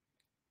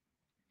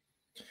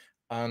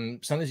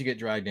 Sometimes you get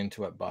dragged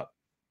into it, but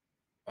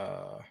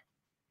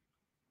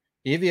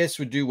EVS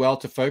would do well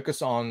to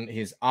focus on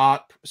his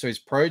art so his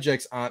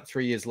projects aren't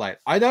 3 years late.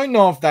 I don't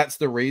know if that's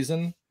the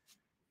reason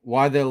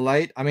why they're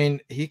late. I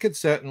mean, he could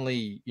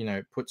certainly, you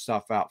know, put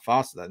stuff out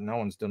faster. That no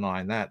one's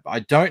denying that. But I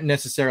don't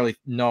necessarily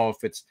know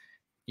if it's,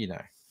 you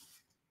know,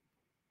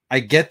 I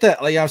get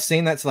that. Like, I've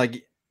seen that's like,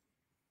 you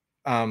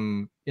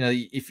know,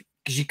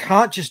 because you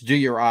can't just do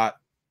your art,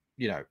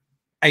 you know,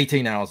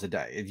 18 hours a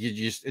day.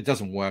 It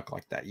doesn't work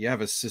like that. You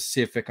have a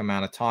specific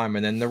amount of time,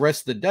 and then the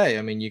rest of the day,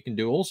 I mean, you can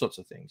do all sorts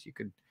of things. You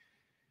could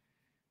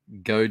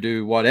go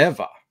do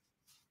whatever.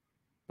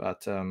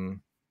 But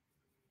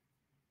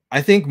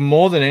I think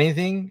more than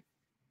anything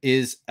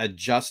is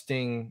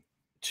adjusting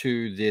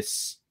to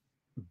this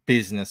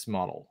business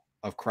model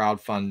of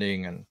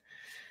crowdfunding, and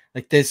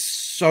like, there's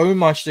so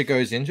much that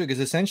goes into it, because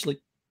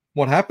essentially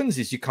what happens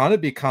is you kind of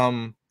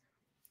become,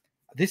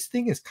 this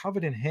thing is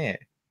covered in hair.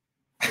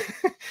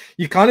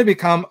 You kind of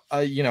become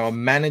a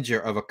manager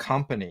of a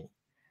company,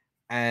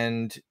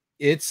 and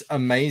it's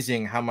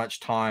amazing how much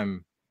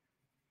time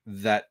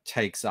that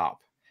takes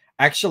up.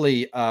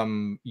 Actually,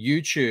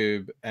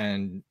 YouTube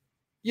and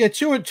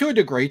to a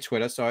degree,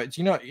 Twitter. So it's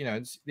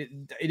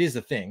it is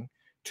a thing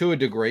to a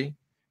degree.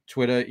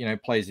 Twitter,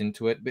 plays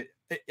into it, but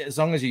as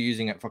long as you're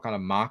using it for kind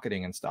of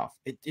marketing and stuff,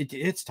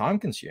 it's time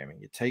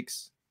consuming.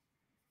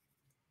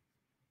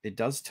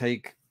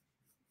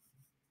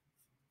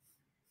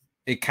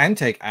 It can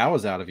take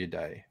hours out of your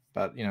day,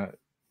 but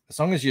as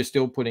long as you're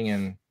still putting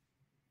in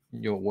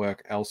your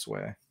work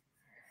elsewhere.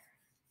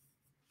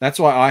 That's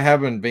why I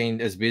haven't been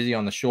as busy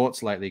on the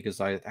shorts lately, because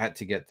I had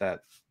to get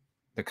the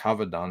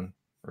cover done,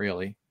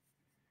 really.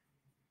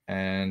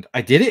 And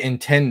I did it in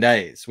 10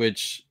 days,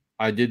 which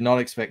I did not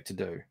expect to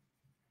do.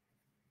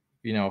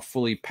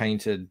 Fully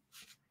painted.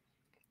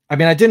 I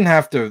mean, I didn't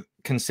have to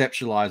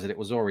conceptualize it. It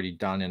was already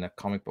done in a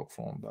comic book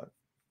form, but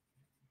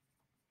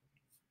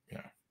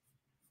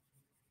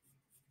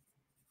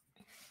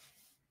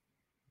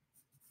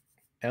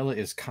Ella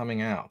is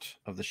coming out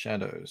of the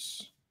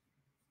shadows.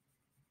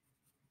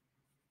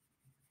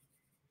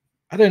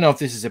 I don't know if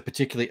this is a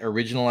particularly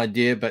original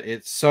idea, but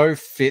it so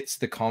fits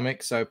the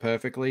comic so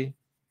perfectly.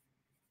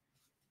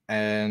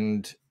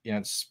 and you know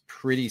it's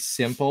pretty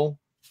simple,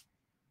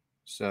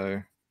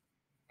 so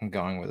I'm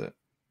going with it.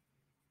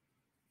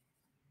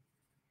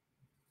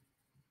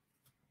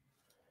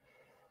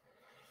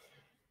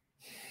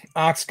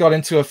 Ark's got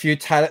into a few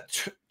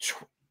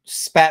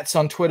spats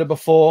on Twitter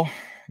before.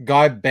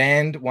 Guy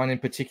banned one in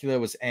particular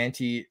was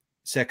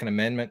anti-Second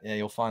Amendment. Yeah,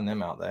 you'll find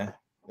them out there.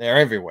 They're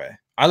everywhere.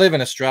 I live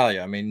in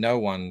Australia. I mean, no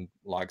one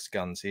likes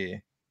guns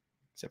here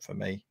except for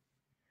me.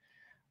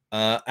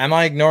 Am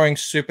I ignoring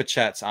super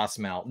chats? Asked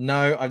Mel.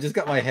 No, I've just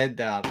got my head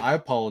down. I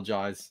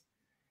apologize.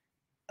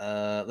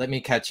 Let me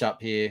catch up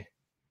here.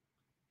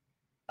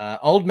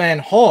 Old Man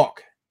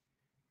Hawk,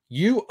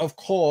 you of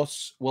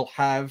course will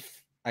have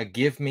a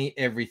give me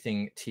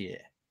everything tier.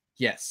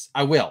 Yes,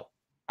 I will.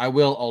 I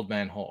will, Old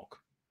Man Hawk.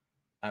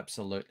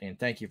 Absolutely. And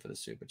thank you for the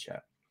super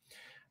chat.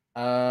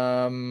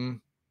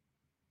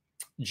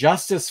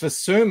 Justice for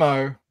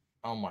Sumo.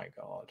 Oh my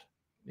God.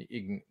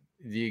 The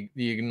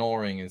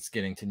ignoring is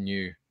getting to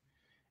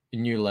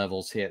new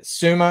levels here.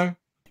 Sumo.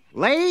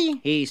 Lee,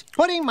 he's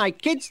putting my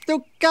kids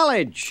through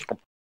college.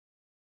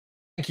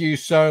 Thank you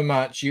so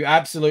much. You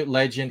absolute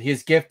legend.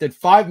 He's gifted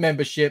 5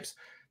 memberships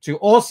to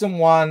Awesome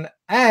One,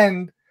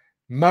 and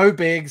Mo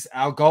Biggs,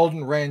 our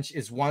golden wrench,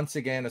 is once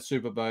again a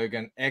super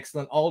bogan.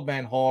 Excellent. Old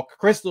Man Hawk,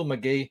 Crystal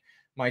McGee,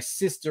 my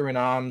sister in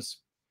arms,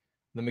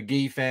 the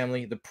McGee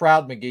family, the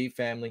proud McGee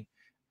family,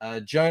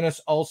 Jonas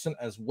Olsen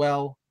as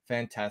well.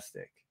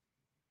 Fantastic.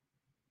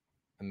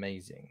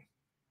 Amazing.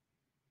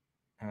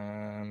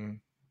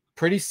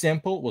 Pretty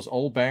simple was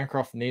all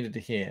Bancroft needed to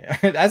hear.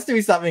 It has to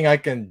be something I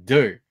can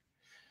do.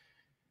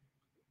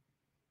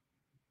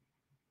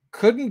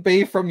 Couldn't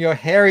be from your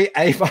hairy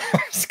ape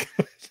arms.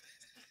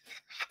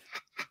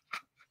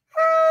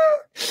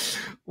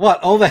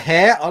 What, all the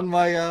hair on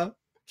my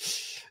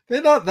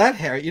they're not that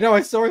hairy. You know,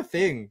 I saw a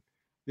thing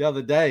the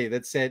other day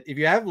that said if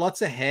you have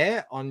lots of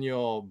hair on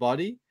your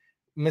body,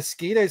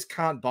 mosquitoes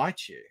can't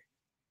bite you.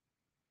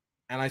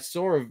 And I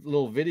saw a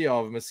little video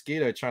of a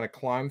mosquito trying to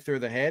climb through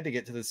the hair to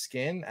get to the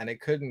skin, and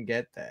it couldn't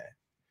get there.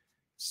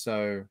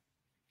 So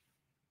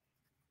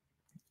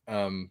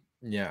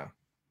yeah.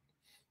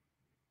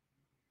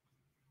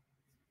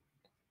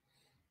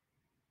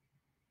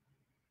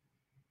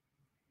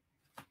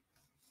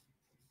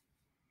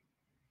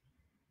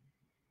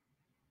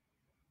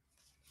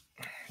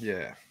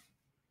 Yeah.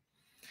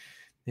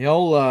 The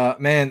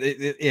old man,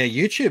 yeah,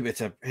 YouTube,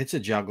 it's a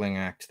juggling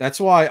act. That's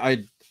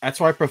why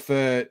I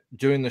prefer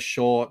doing the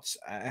shorts,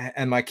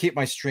 and I keep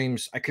my stream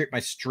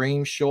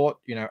short,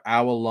 you know,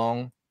 hour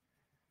long.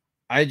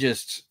 Man,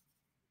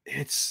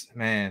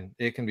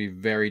 it can be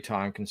very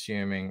time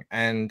consuming.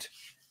 And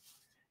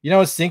you know, I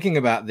was thinking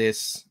about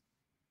this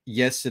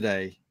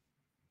yesterday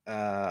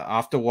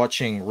after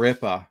watching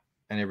Ripper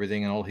and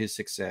everything and all his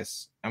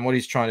success and what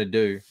he's trying to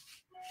do.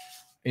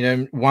 You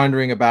know,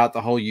 wondering about the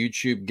whole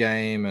YouTube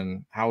game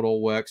and how it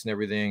all works and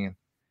everything.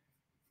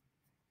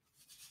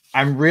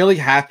 I'm really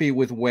happy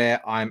with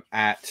where I'm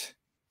at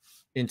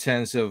in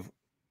terms of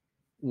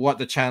what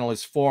the channel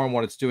is for and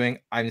what it's doing.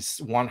 I'm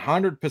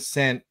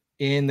 100%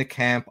 in the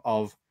camp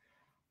of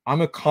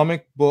I'm a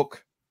comic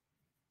book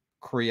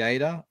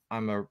creator.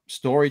 I'm a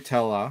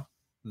storyteller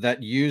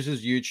that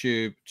uses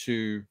YouTube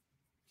to,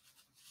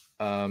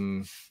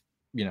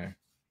 you know,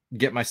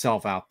 get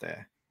myself out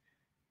there.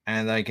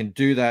 And I can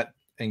do that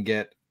and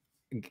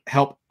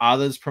help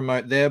others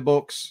promote their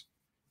books.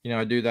 You know,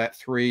 I do that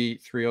three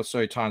or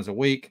so times a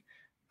week.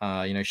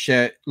 You know,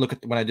 look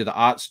at when I do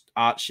the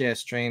art share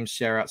streams,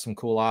 share out some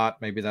cool art.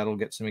 Maybe that'll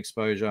get some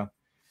exposure.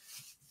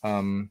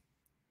 But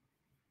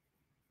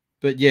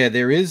yeah,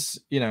 there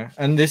is, you know,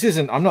 and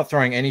I'm not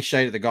throwing any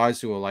shade at the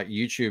guys who are like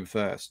YouTube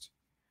first,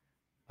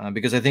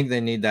 because I think they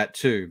need that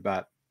too.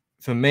 But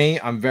for me,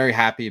 I'm very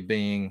happy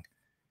being,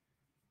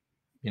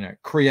 you know,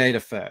 creator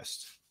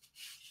first.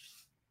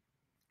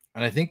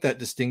 And I think that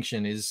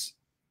distinction is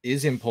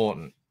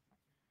important,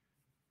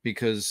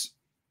 because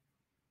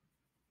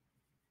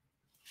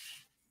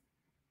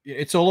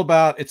it's all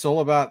about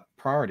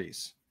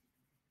priorities.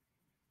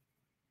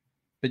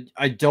 But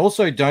I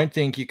also don't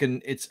think you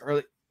can. It's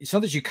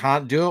not that you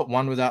can't do it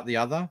one without the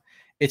other.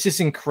 It's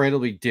just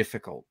incredibly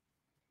difficult.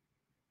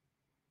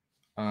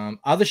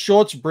 Other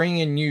shorts bring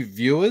in new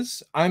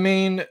viewers. I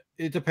mean,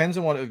 it depends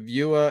on what a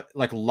viewer,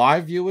 like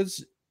live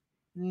viewers,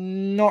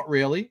 not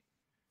really.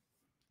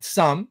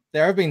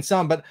 There have been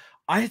some, but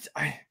I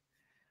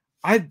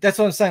that's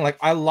what I'm saying. Like,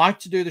 I like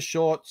to do the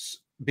shorts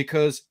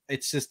because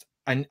it's just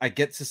I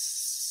get to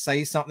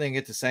say something,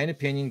 get to say an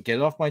opinion, get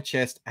it off my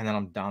chest, and then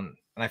I'm done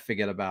and I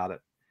forget about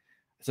it.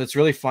 So it's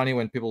really funny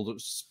when people do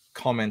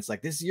comments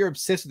like this, you're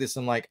obsessed with this.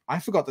 I'm like, I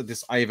forgot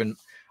that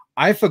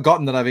I've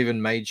forgotten that I've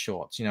even made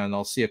shorts, you know, and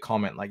I'll see a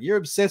comment like, you're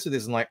obsessed with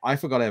this. And like, I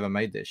forgot I ever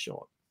made this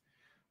short.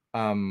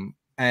 And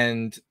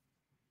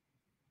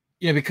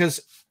you know, because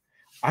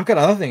I've got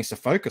other things to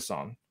focus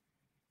on.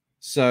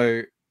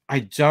 So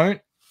I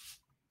don't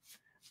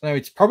know,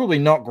 it's probably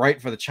not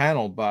great for the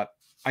channel, but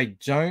I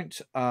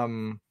don't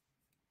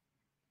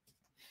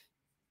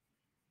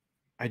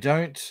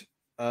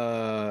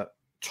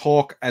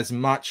talk as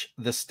much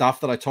the stuff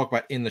that I talk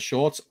about in the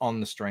shorts on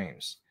the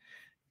streams,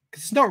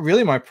 because it's not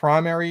really my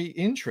primary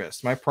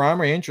interest. My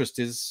primary interest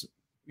is,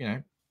 you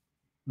know,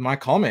 my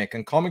comic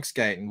and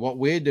Comicsgate and what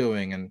we're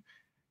doing, and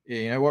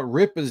you know what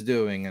Ripper's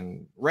doing,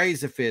 and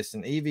Razorfist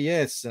and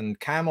EVS and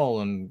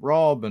Camel and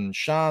Rob and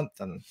Shant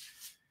and,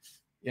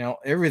 you know,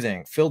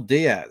 everything. Phil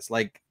Diaz,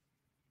 like,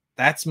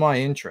 that's my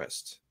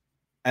interest.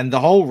 And the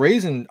whole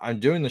reason I'm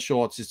doing the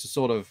shorts is to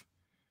sort of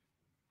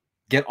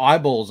get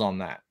eyeballs on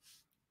that.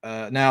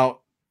 Now,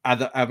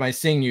 am I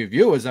seeing new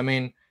viewers? I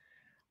mean,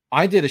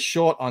 I did a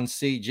short on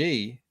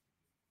CG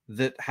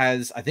that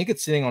has, I think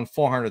it's sitting on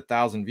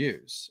 400,000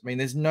 views. I mean,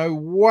 there's no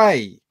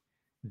way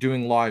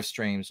doing live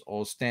streams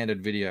or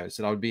standard videos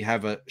that I would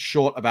have a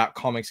short about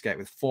Comicsgate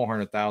with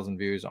 400,000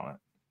 views on it.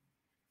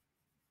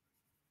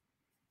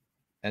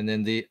 And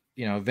then the,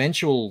 you know,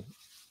 eventual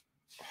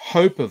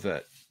hope of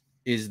it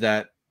is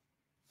that,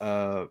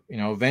 you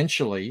know,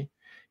 eventually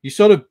you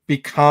sort of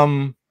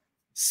become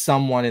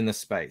someone in the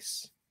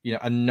space, you know,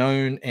 a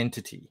known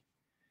entity.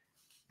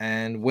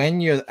 And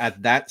when you're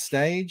at that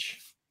stage,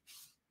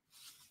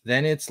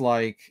 then it's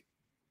like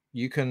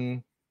you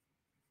can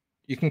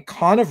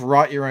kind of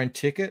write your own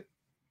ticket.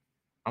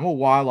 I'm a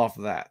while off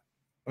of that.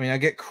 I mean, I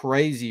get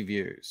crazy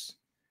views.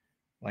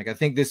 Like, I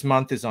think this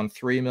month is on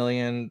 3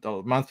 million.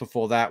 The month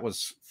before that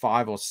was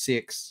 5 or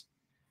 6.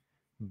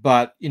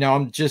 But, you know,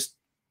 I'm just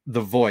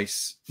the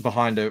voice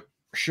behind a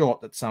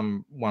short that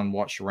someone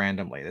watched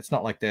randomly. It's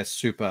not like they're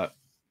super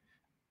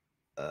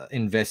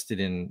invested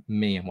in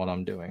me and what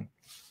I'm doing.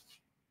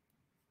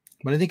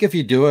 But I think if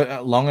you do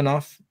it long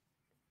enough,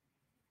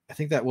 I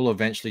think that will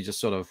eventually just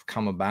sort of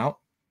come about.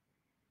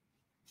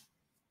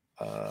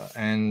 Yeah,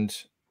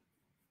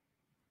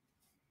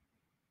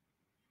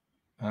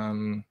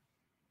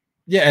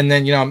 and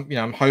then,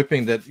 I'm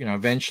hoping that,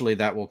 eventually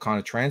that will kind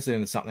of translate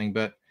into something,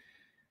 but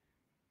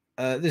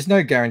there's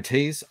no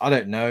guarantees. I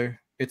don't know.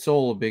 It's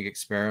all a big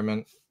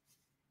experiment.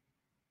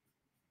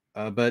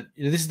 But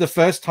this is the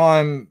first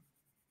time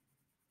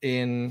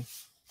in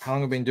how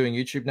long I've been doing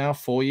YouTube now,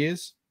 4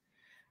 years,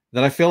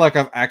 that I feel like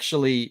I've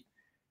actually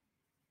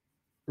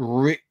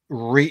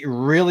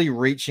really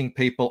reaching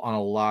people on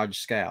a large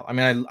scale. I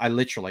mean, I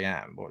literally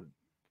am.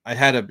 I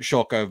had a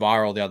short go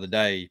viral the other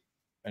day,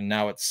 and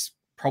now it's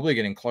probably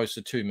getting close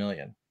to 2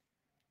 million.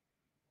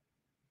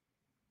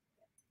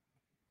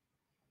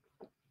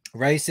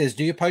 Ray says,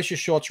 do you post your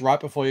shorts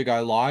right before you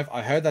go live?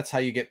 I heard that's how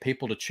you get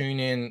people to tune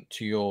in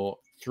to your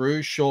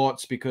through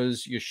shorts,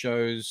 because your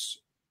shows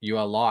you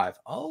are live.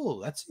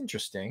 Oh, that's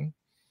interesting.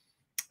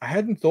 I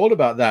hadn't thought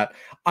about that.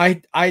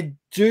 I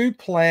do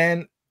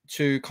plan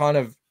to kind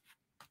of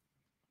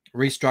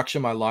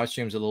restructure my live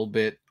streams a little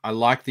bit. I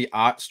like the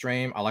art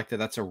stream. I like that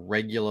that's a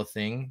regular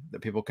thing that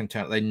people can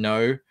turn. They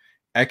know,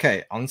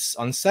 okay, on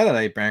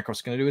Saturday,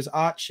 Bancroft's going to do his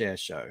art share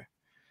show.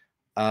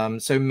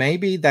 So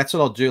maybe that's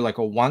what I'll do, like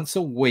a once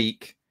a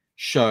week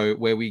show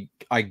where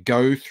I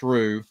go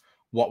through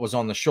what was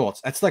on the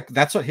shorts. That's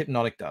what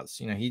Hypnotic does.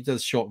 He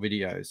does short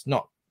videos,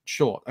 not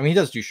short. I mean, he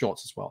does do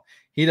shorts as well.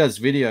 He does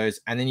videos,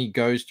 and then he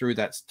goes through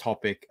that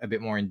topic a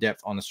bit more in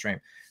depth on the stream.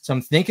 So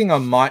I'm thinking I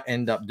might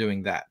end up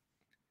doing that,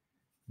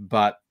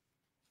 but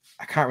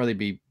I can't really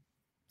be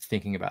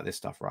thinking about this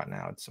stuff right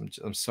now.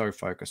 I'm so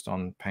focused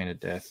on Painted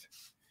Death,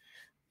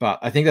 but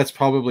I think that's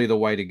probably the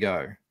way to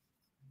go.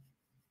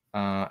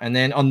 And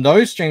then on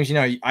those streams,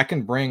 I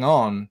can bring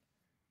on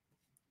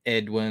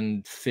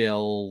Edwin,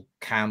 Phil,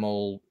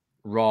 Camel,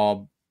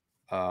 Rob,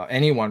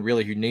 anyone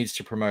really who needs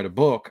to promote a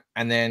book,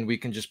 and then we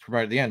can just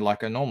promote at the end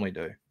like I normally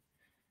do.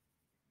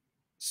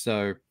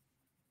 So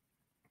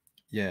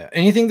yeah,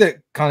 anything that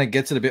kind of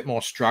gets it a bit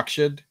more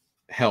structured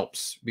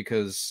helps,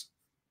 because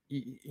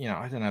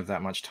I don't have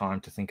that much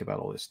time to think about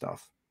all this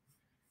stuff.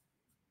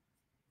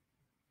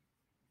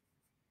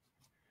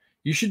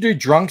 You should do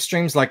drunk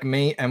streams like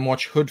me and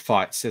watch hood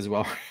fights as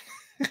well.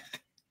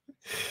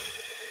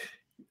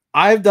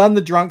 I've done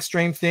the drunk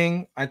stream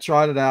thing. I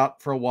tried it out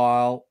for a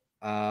while.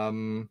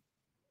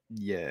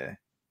 Yeah.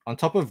 On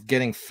top of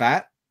getting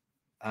fat,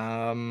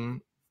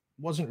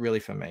 wasn't really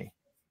for me.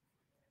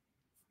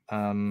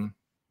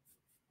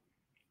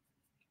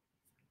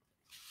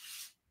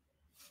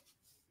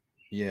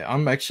 Yeah,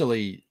 I'm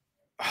actually,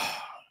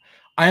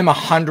 I am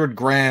 100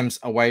 grams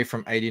away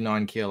from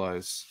 89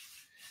 kilos.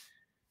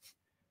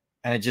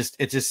 And it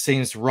just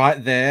seems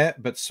right there,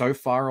 but so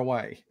far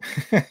away.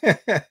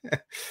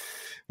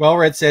 Well,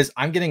 Red says,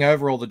 I'm getting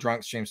over all the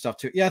drunk stream stuff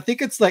too. Yeah, I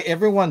think it's like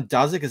everyone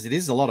does it because it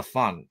is a lot of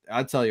fun.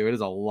 I tell you, it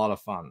is a lot of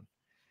fun.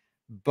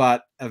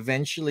 But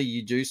eventually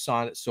you do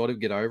sort of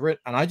get over it.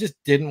 And I just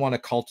didn't want to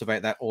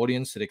cultivate that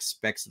audience that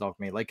expects it of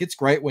me. Like, it's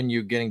great when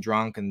you're getting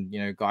drunk and,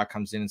 a guy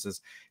comes in and says,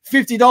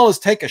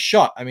 $50, take a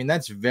shot. I mean,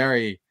 that's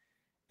very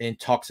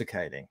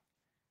intoxicating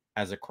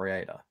as a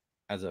creator,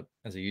 as a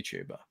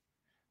YouTuber.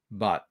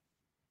 But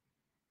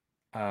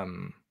I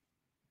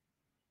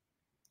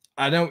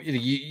don't,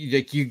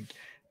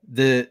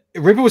 the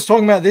Ripper was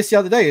talking about this the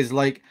other day, is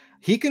like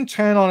he can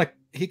turn on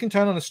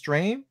a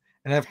stream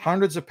and have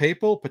hundreds of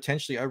people,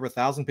 potentially over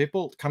 1,000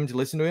 people, coming to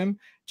listen to him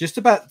just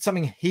about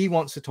something he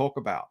wants to talk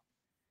about.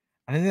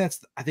 I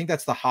think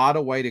that's the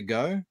harder way to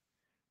go,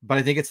 but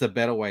I think it's the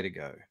better way to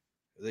go.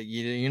 That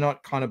you're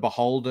not kind of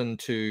beholden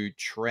to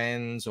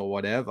trends or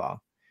whatever.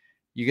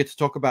 You get to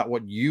talk about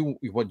what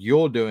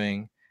you're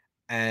doing,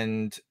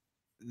 and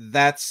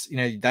that's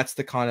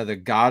the kind of the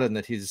garden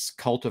that he's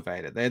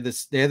cultivated. They're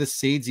the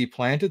seeds he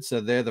planted, so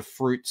they're the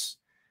fruits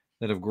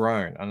that have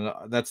grown,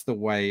 and that's the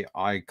way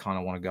I kind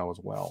of want to go as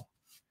well.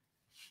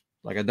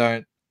 Like I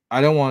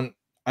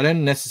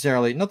don't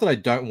necessarily, not that I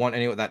don't want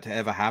any of that to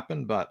ever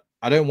happen, but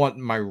I don't want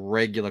my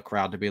regular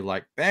crowd to be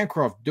like,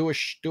 Bancroft, do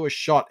a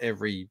shot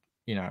every,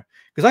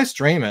 because I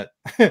stream it.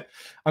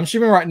 I'm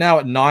streaming right now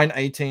at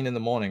 9:18 in the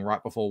morning,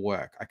 right before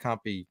work. I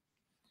can't be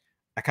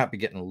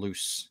getting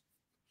loose.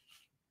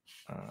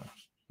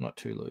 Not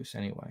too loose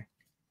anyway.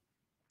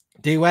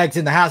 D-Wag's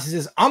in the house. He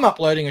says, I'm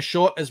uploading a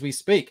short as we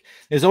speak.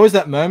 There's always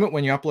that moment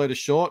when you upload a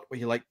short where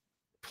you're like,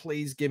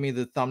 please give me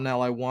the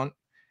thumbnail I want.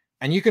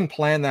 And you can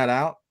plan that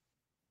out,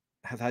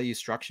 how you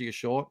structure your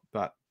short,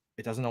 but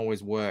it doesn't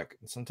always work.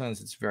 And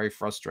sometimes it's very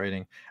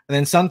frustrating. And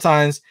then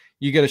sometimes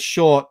you get a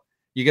short,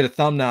 you get a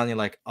thumbnail, and you're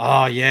like,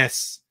 oh,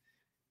 yes,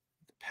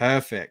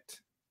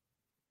 perfect.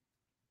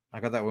 I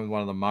got that with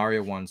one of the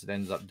Mario ones. It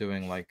ended up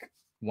doing like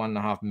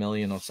 1.5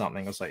 million or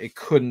something. I was like, it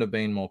couldn't have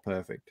been more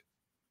perfect,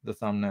 the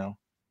thumbnail.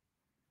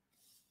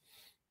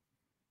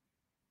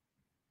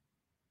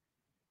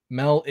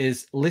 Mel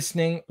is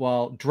listening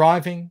while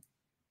driving.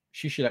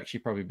 She should actually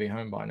probably be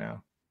home by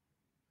now.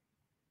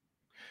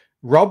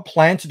 Rob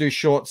planned to do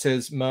short,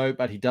 says Mo,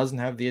 but he doesn't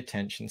have the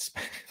attention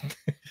span.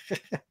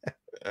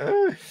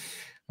 All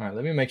right,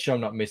 let me make sure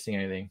I'm not missing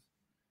anything,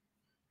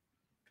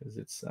 because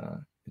it's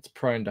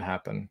prone to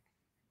happen.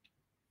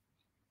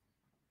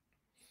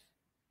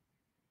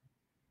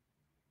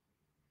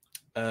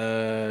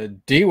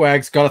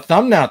 D-Wag's got a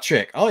thumbnail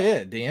trick. Oh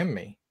yeah, DM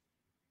me.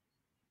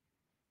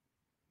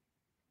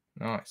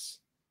 Nice.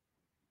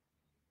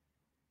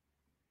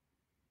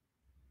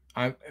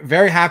 I'm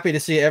very happy to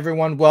see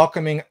everyone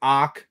welcoming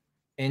Ark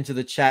into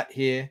the chat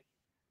here.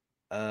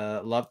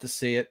 Love to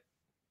see it.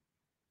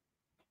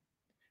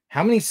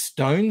 How many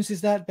stones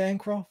is that,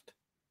 Bancroft?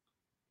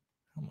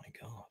 Oh my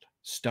God.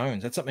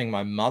 Stones. That's something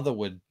my mother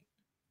would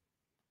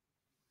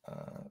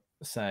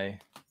say.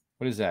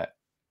 What is that?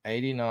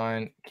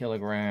 89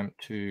 kilogram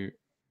to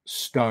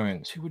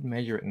stones. Who would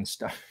measure it in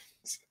stones?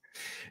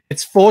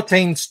 It's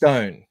 14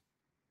 stone,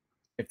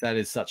 if that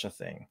is such a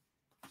thing.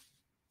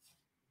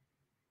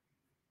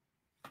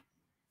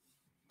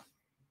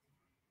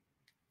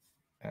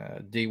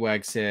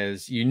 D-Wag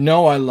says,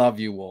 I love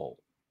you all.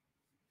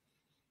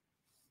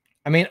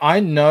 I mean, I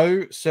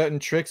know certain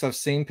tricks. I've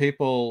seen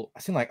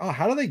like, oh,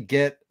 how do they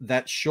get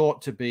that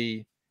short to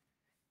be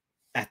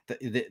at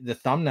the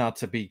thumbnail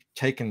to be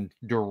taken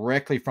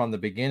directly from the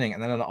beginning?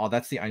 And then, oh,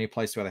 that's the only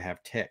place where they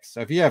have text. So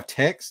if you have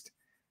text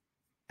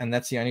and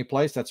that's the only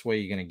place, that's where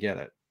you're going to get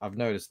it. I've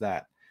noticed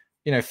that.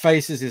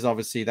 Faces is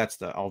obviously, that's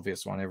the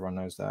obvious one. Everyone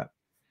knows that.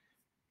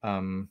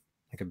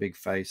 Like a big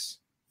face.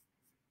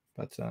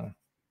 But,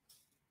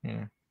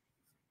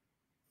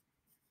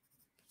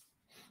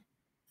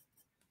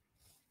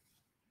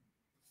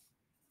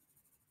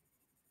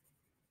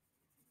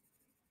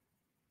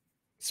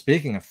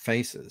 Speaking of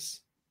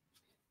faces,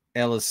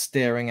 Ella's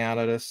staring out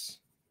at us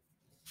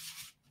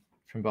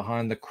from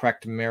behind the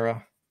cracked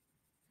mirror.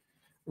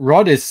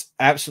 Rod is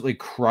absolutely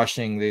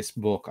crushing this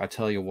book. I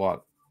tell you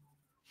what.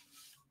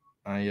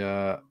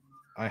 I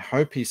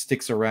hope he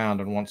sticks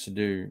around and wants to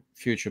do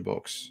future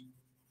books.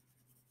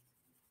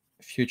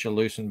 Future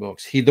Lucent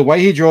books. The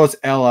way he draws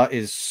Ella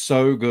is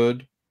so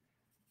good.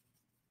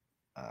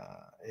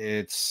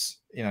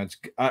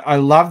 I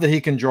love that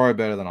he can draw it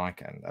better than I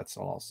can. That's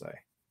all I'll say.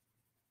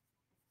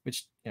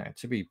 Which,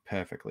 to be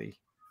perfectly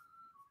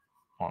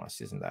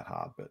honest, isn't that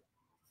hard, but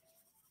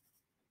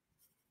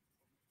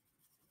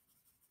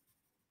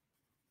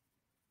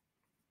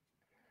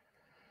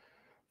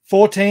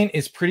 14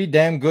 is pretty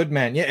damn good,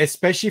 man. Yeah,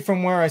 especially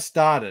from where I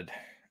started.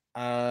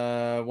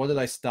 What did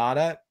I start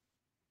at?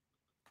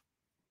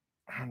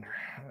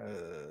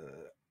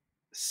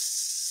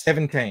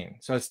 17.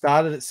 So I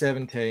started at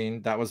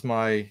 17. That was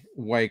my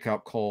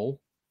wake-up call.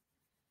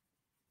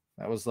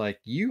 That was like,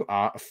 you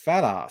are a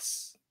fat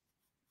ass.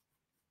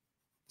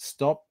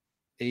 Stop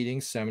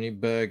eating so many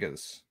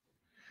burgers.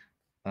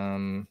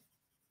 To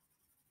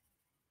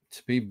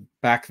be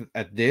back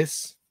at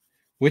this,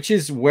 which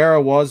is where I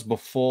was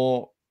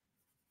before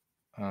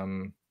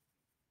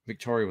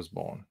Victoria was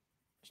born.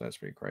 So that's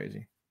pretty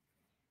crazy.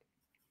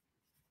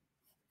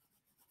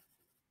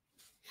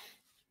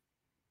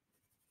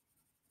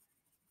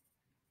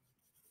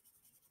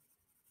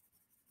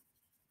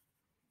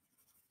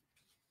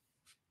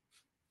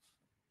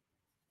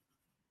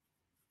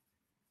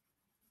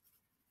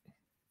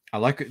 I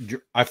like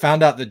it. I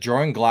found out that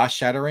drawing glass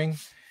shattering,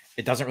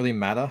 it doesn't really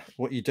matter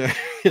what you do.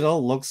 It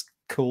all looks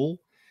cool.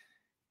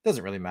 It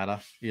doesn't really matter.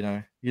 You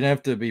don't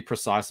have to be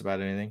precise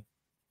about anything.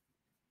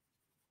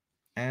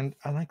 And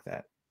I like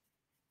that.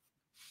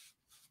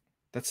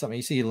 That's something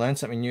you see. You learn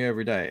something new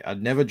every day.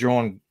 I'd never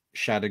drawn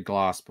shattered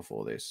glass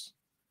before this.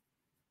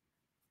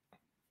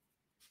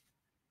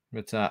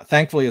 But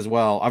thankfully as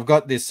well, I've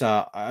got this.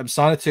 I'm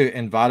signed to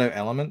Envato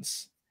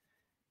Elements.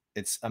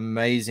 It's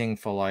amazing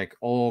for like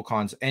all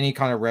kinds, any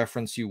kind of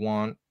reference you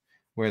want,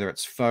 whether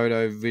it's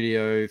photo,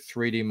 video,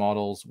 3D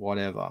models,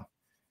 whatever.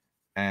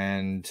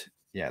 And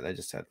yeah, they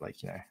just had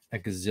like, you know, a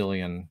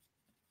gazillion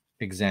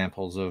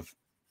examples of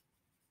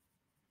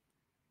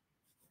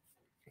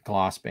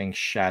glass being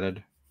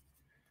shattered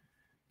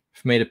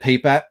for me to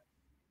peep at.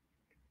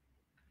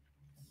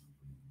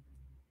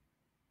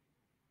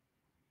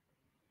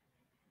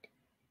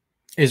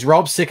 Is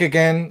Rob sick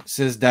again?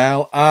 Says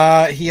Dale.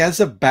 He has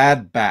a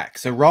bad back.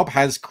 So Rob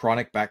has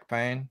chronic back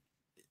pain.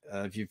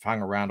 If you've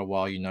hung around a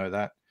while, you know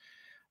that.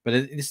 But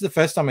this is the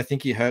first time I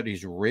think he hurt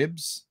his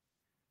ribs.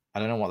 I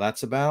don't know what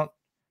that's about.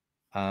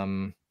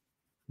 I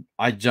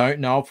don't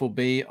know if we'll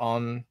be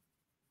on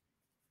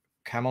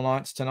Camel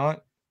Nights tonight.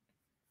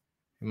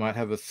 We might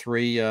have a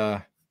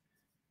three-man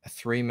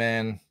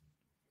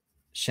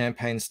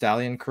Champagne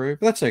Stallion crew,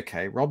 but that's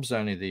okay. Rob's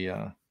only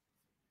the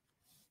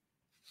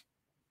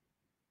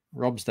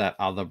Rob's that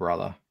other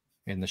brother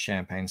in the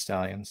Champagne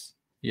Stallions,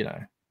 you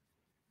know.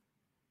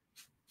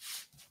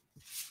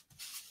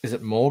 Is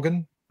it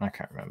Morgan? I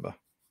can't remember.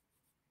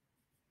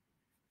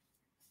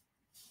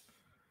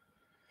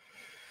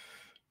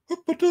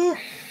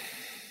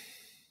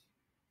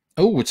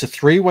 Oh, it's a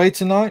three-way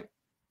tonight.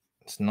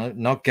 It's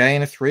not gay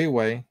in a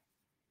three-way.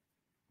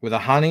 With a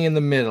honey in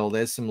the middle,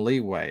 there's some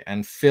leeway,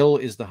 and Phil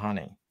is the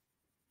honey.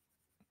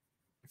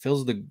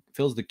 Phil's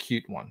the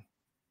cute one.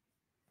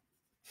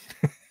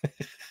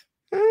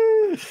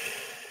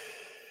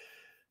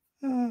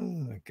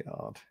 Oh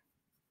God.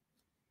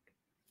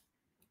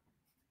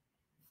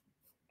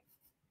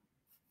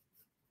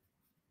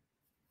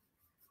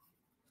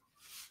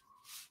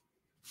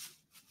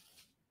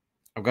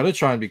 I've got to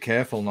try and be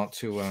careful not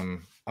to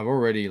I've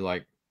already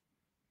like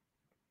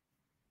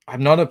I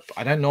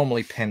don't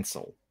normally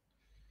pencil,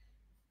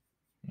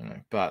 you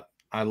know, but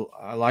I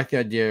like the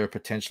idea of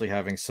potentially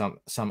having some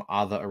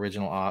other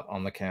original art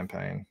on the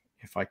campaign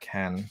if I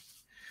can.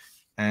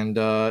 And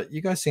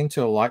you guys seem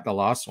to like the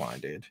last one I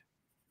did.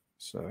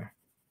 So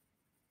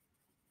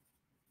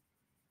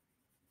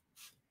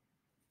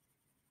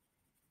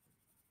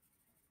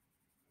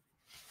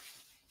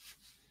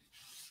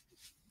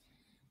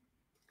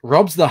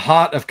Rob's the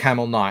heart of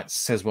Camel Knights,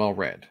 says Well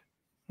Read.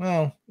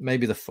 Well,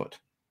 maybe the foot.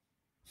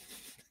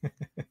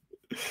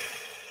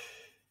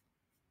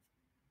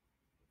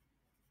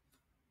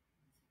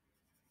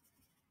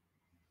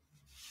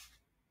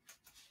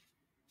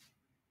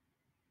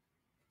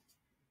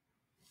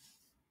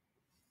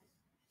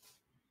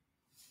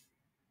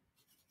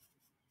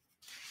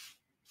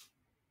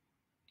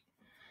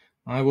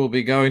 I will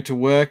be going to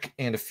work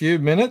in a few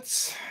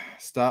minutes,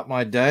 start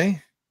my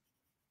day.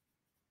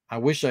 I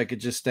wish I could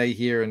just stay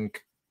here and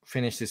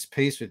finish this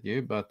piece with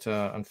you, but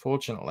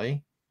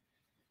unfortunately,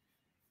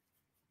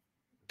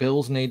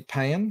 bills need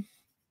paying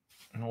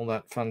and all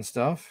that fun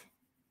stuff.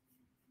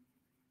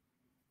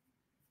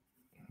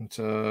 And,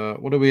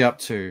 what are we up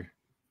to?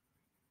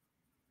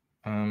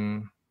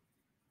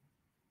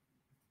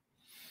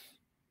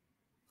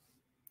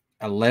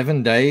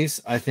 11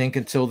 days, I think,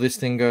 until this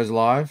thing goes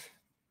live.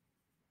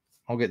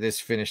 I'll get this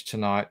finished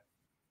tonight.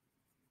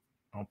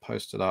 I'll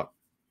post it up.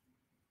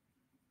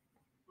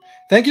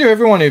 Thank you to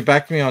everyone who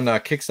backed me on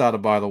Kickstarter,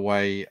 by the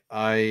way.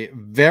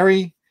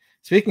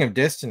 Speaking of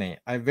Destiny,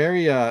 I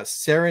very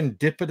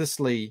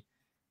serendipitously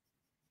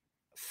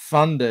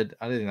funded,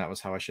 I didn't think that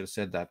was how I should have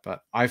said that,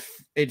 but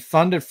it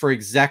funded for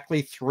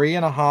exactly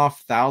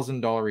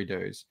 $3,500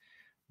 dues,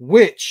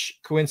 which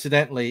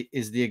coincidentally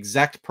is the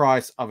exact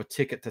price of a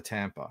ticket to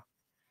Tampa.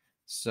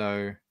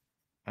 So,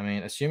 I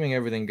mean, assuming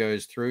everything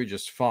goes through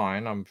just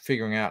fine, I'm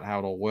figuring out how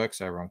it all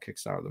works over on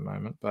Kickstarter at the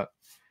moment, but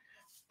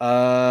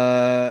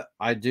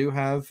I do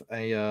have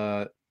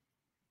a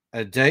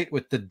date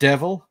with the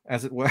devil,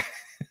 as it were,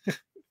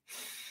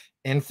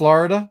 in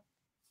Florida.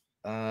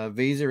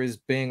 Visa is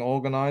being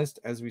organized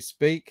as we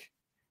speak,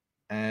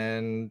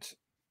 and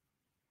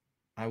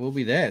I will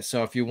be there.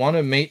 So if you want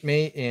to meet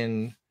me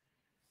in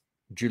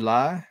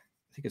July, I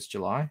think it's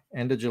July,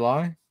 end of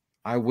July,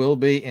 I will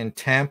be in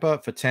Tampa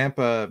for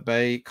Tampa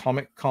Bay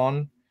Comic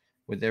Con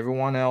with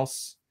everyone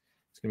else.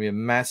 It's going to be a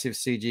massive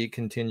CG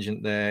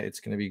contingent there. It's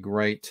going to be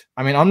great.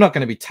 I mean, I'm not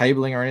going to be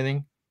tabling or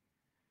anything.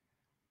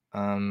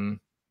 I'm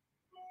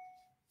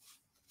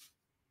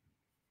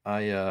not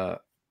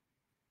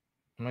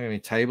going to be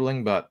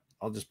tabling, but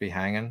I'll just be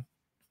hanging.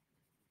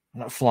 I'm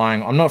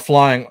not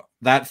flying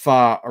that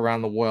far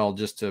around the world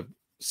just to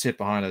sit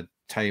behind a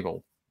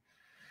table.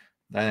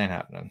 That ain't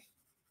happening.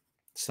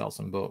 Sell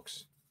some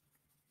books.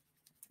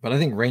 But I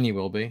think Rainey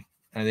will be.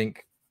 I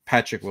think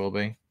Patrick will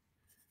be.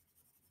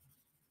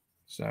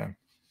 So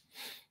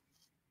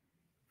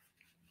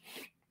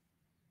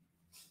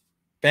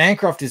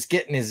Bancroft is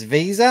getting his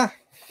visa.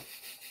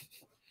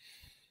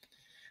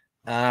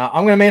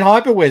 I'm going to meet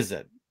Hyper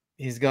Wizard.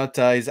 He's got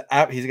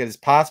his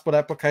passport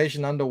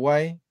application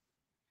underway.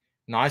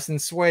 Nice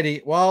and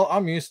sweaty. Well,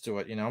 I'm used to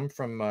it. You know, I'm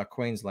from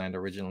Queensland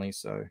originally,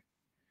 so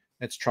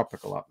it's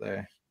tropical up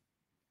there.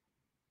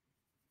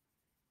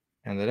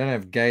 And they don't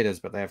have gators,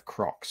 but they have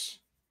Crocs.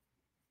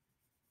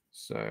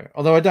 So,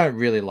 although I don't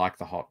really like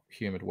the hot,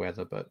 humid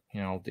weather, but,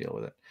 you know, I'll deal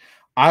with it.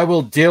 I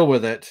will deal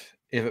with it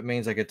if it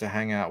means I get to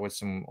hang out with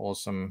some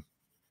awesome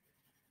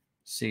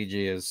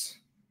CGers.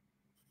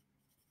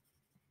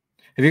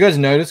 Have you guys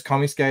noticed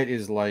Comicsgate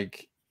is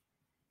like,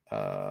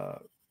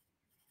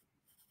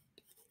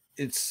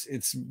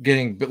 it's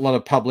getting a lot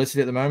of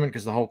publicity at the moment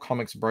because the whole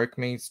Comics Broke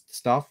Me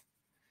stuff.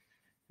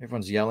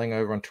 Everyone's yelling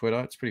over on Twitter.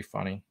 It's pretty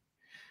funny.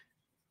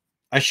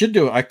 I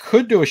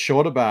could do a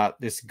short about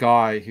this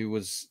guy who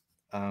was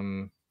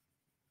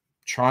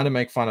trying to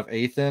make fun of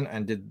Ethan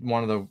and did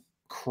one of the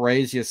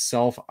craziest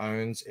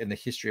self-owns in the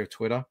history of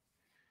Twitter.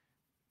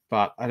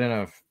 But I don't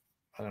know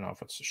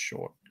if it's a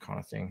short kind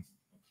of thing.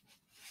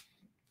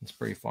 It's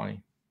pretty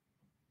funny.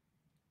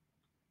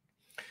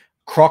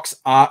 Crocs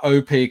are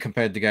OP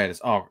compared to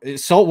gators. Oh,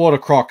 saltwater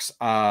crocs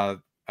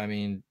are, I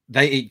mean,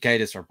 they eat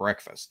gators for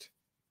breakfast.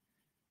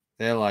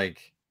 They're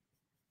like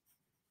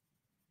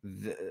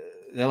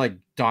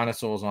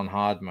dinosaurs on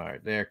hard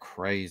mode. They're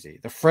crazy.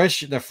 The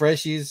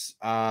freshies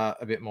are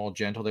a bit more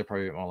gentle. They're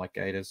probably a bit more like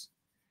gators.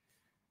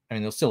 I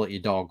mean, they'll still eat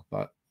your dog,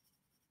 but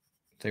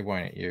they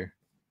won't eat you.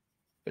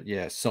 But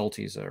yeah,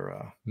 salties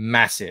are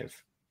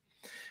massive.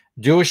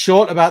 Do a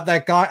short about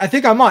that guy. I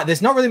think I might.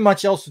 There's not really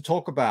much else to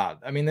talk about.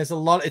 I mean, there's a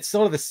lot. It's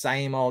sort of the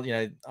same old, you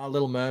know, Our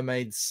Little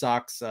Mermaid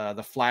sucks.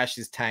 The Flash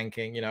is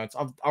tanking. You know,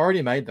 I've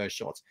already made those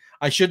shorts.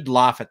 I should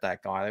laugh at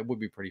that guy. That would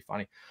be pretty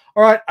funny.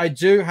 All right, I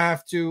do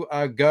have to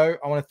go.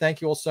 I want to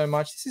thank you all so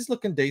much. This is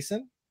looking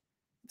decent.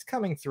 It's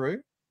coming through.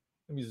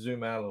 Let me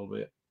zoom out a little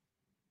bit.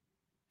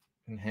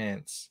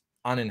 Enhance.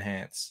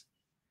 Unenhance.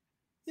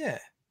 Yeah.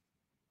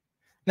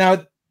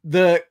 Now,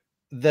 the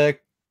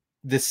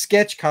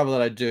sketch cover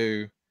that I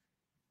do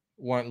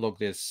won't look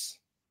this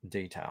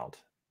detailed.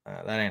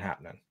 That ain't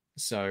happening.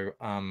 So,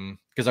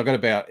 because I've got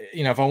about,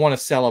 you know, if I want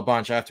to sell a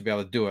bunch, I have to be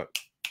able to do it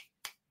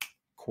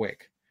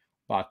quick.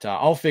 But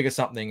I'll figure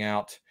something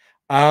out.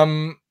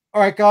 All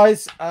right,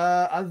 guys.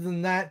 Other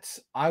than that,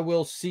 I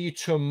will see you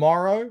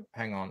tomorrow.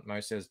 Hang on. Mo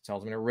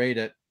tells me to read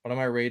it. What am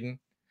I reading?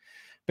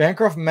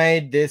 Bancroft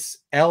made this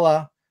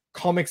Ella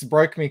Comics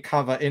Broke Me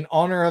cover in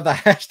honor of the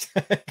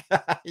hashtag.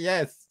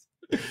 Yes,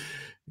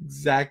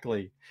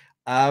 exactly.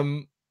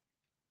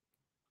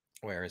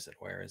 Where is it?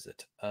 Where is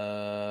it?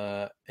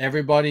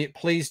 Everybody,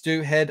 please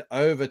do head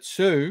over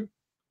to,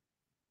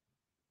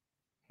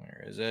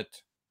 where is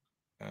it?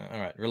 All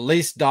right,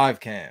 Release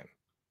Dive Cam.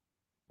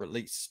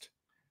 Released.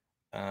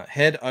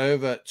 Head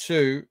over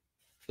to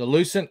the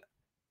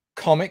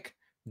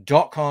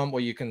lucentcomic.com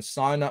where you can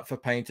sign up for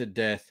Painted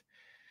Death.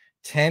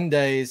 10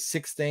 days,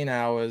 16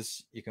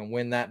 hours. You can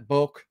win that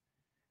book.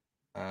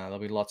 There'll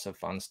be lots of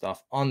fun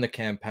stuff on the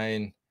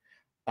campaign.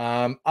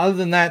 Other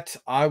than that,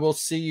 I will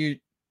see you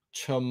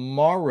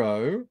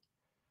tomorrow.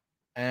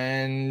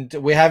 And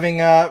we're having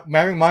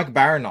Mike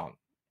Barron on.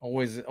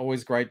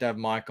 Always great to have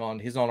Mike on.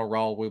 He's on a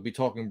roll. We'll be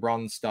talking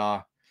Bronze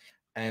Star.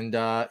 And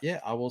yeah,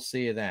 I will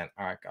see you then.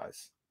 All right,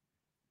 guys.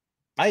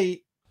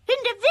 Bye.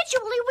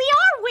 Individually, we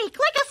are weak,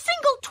 like a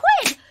single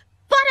twig.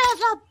 But as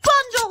a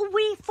bundle,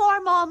 we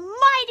form a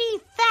mighty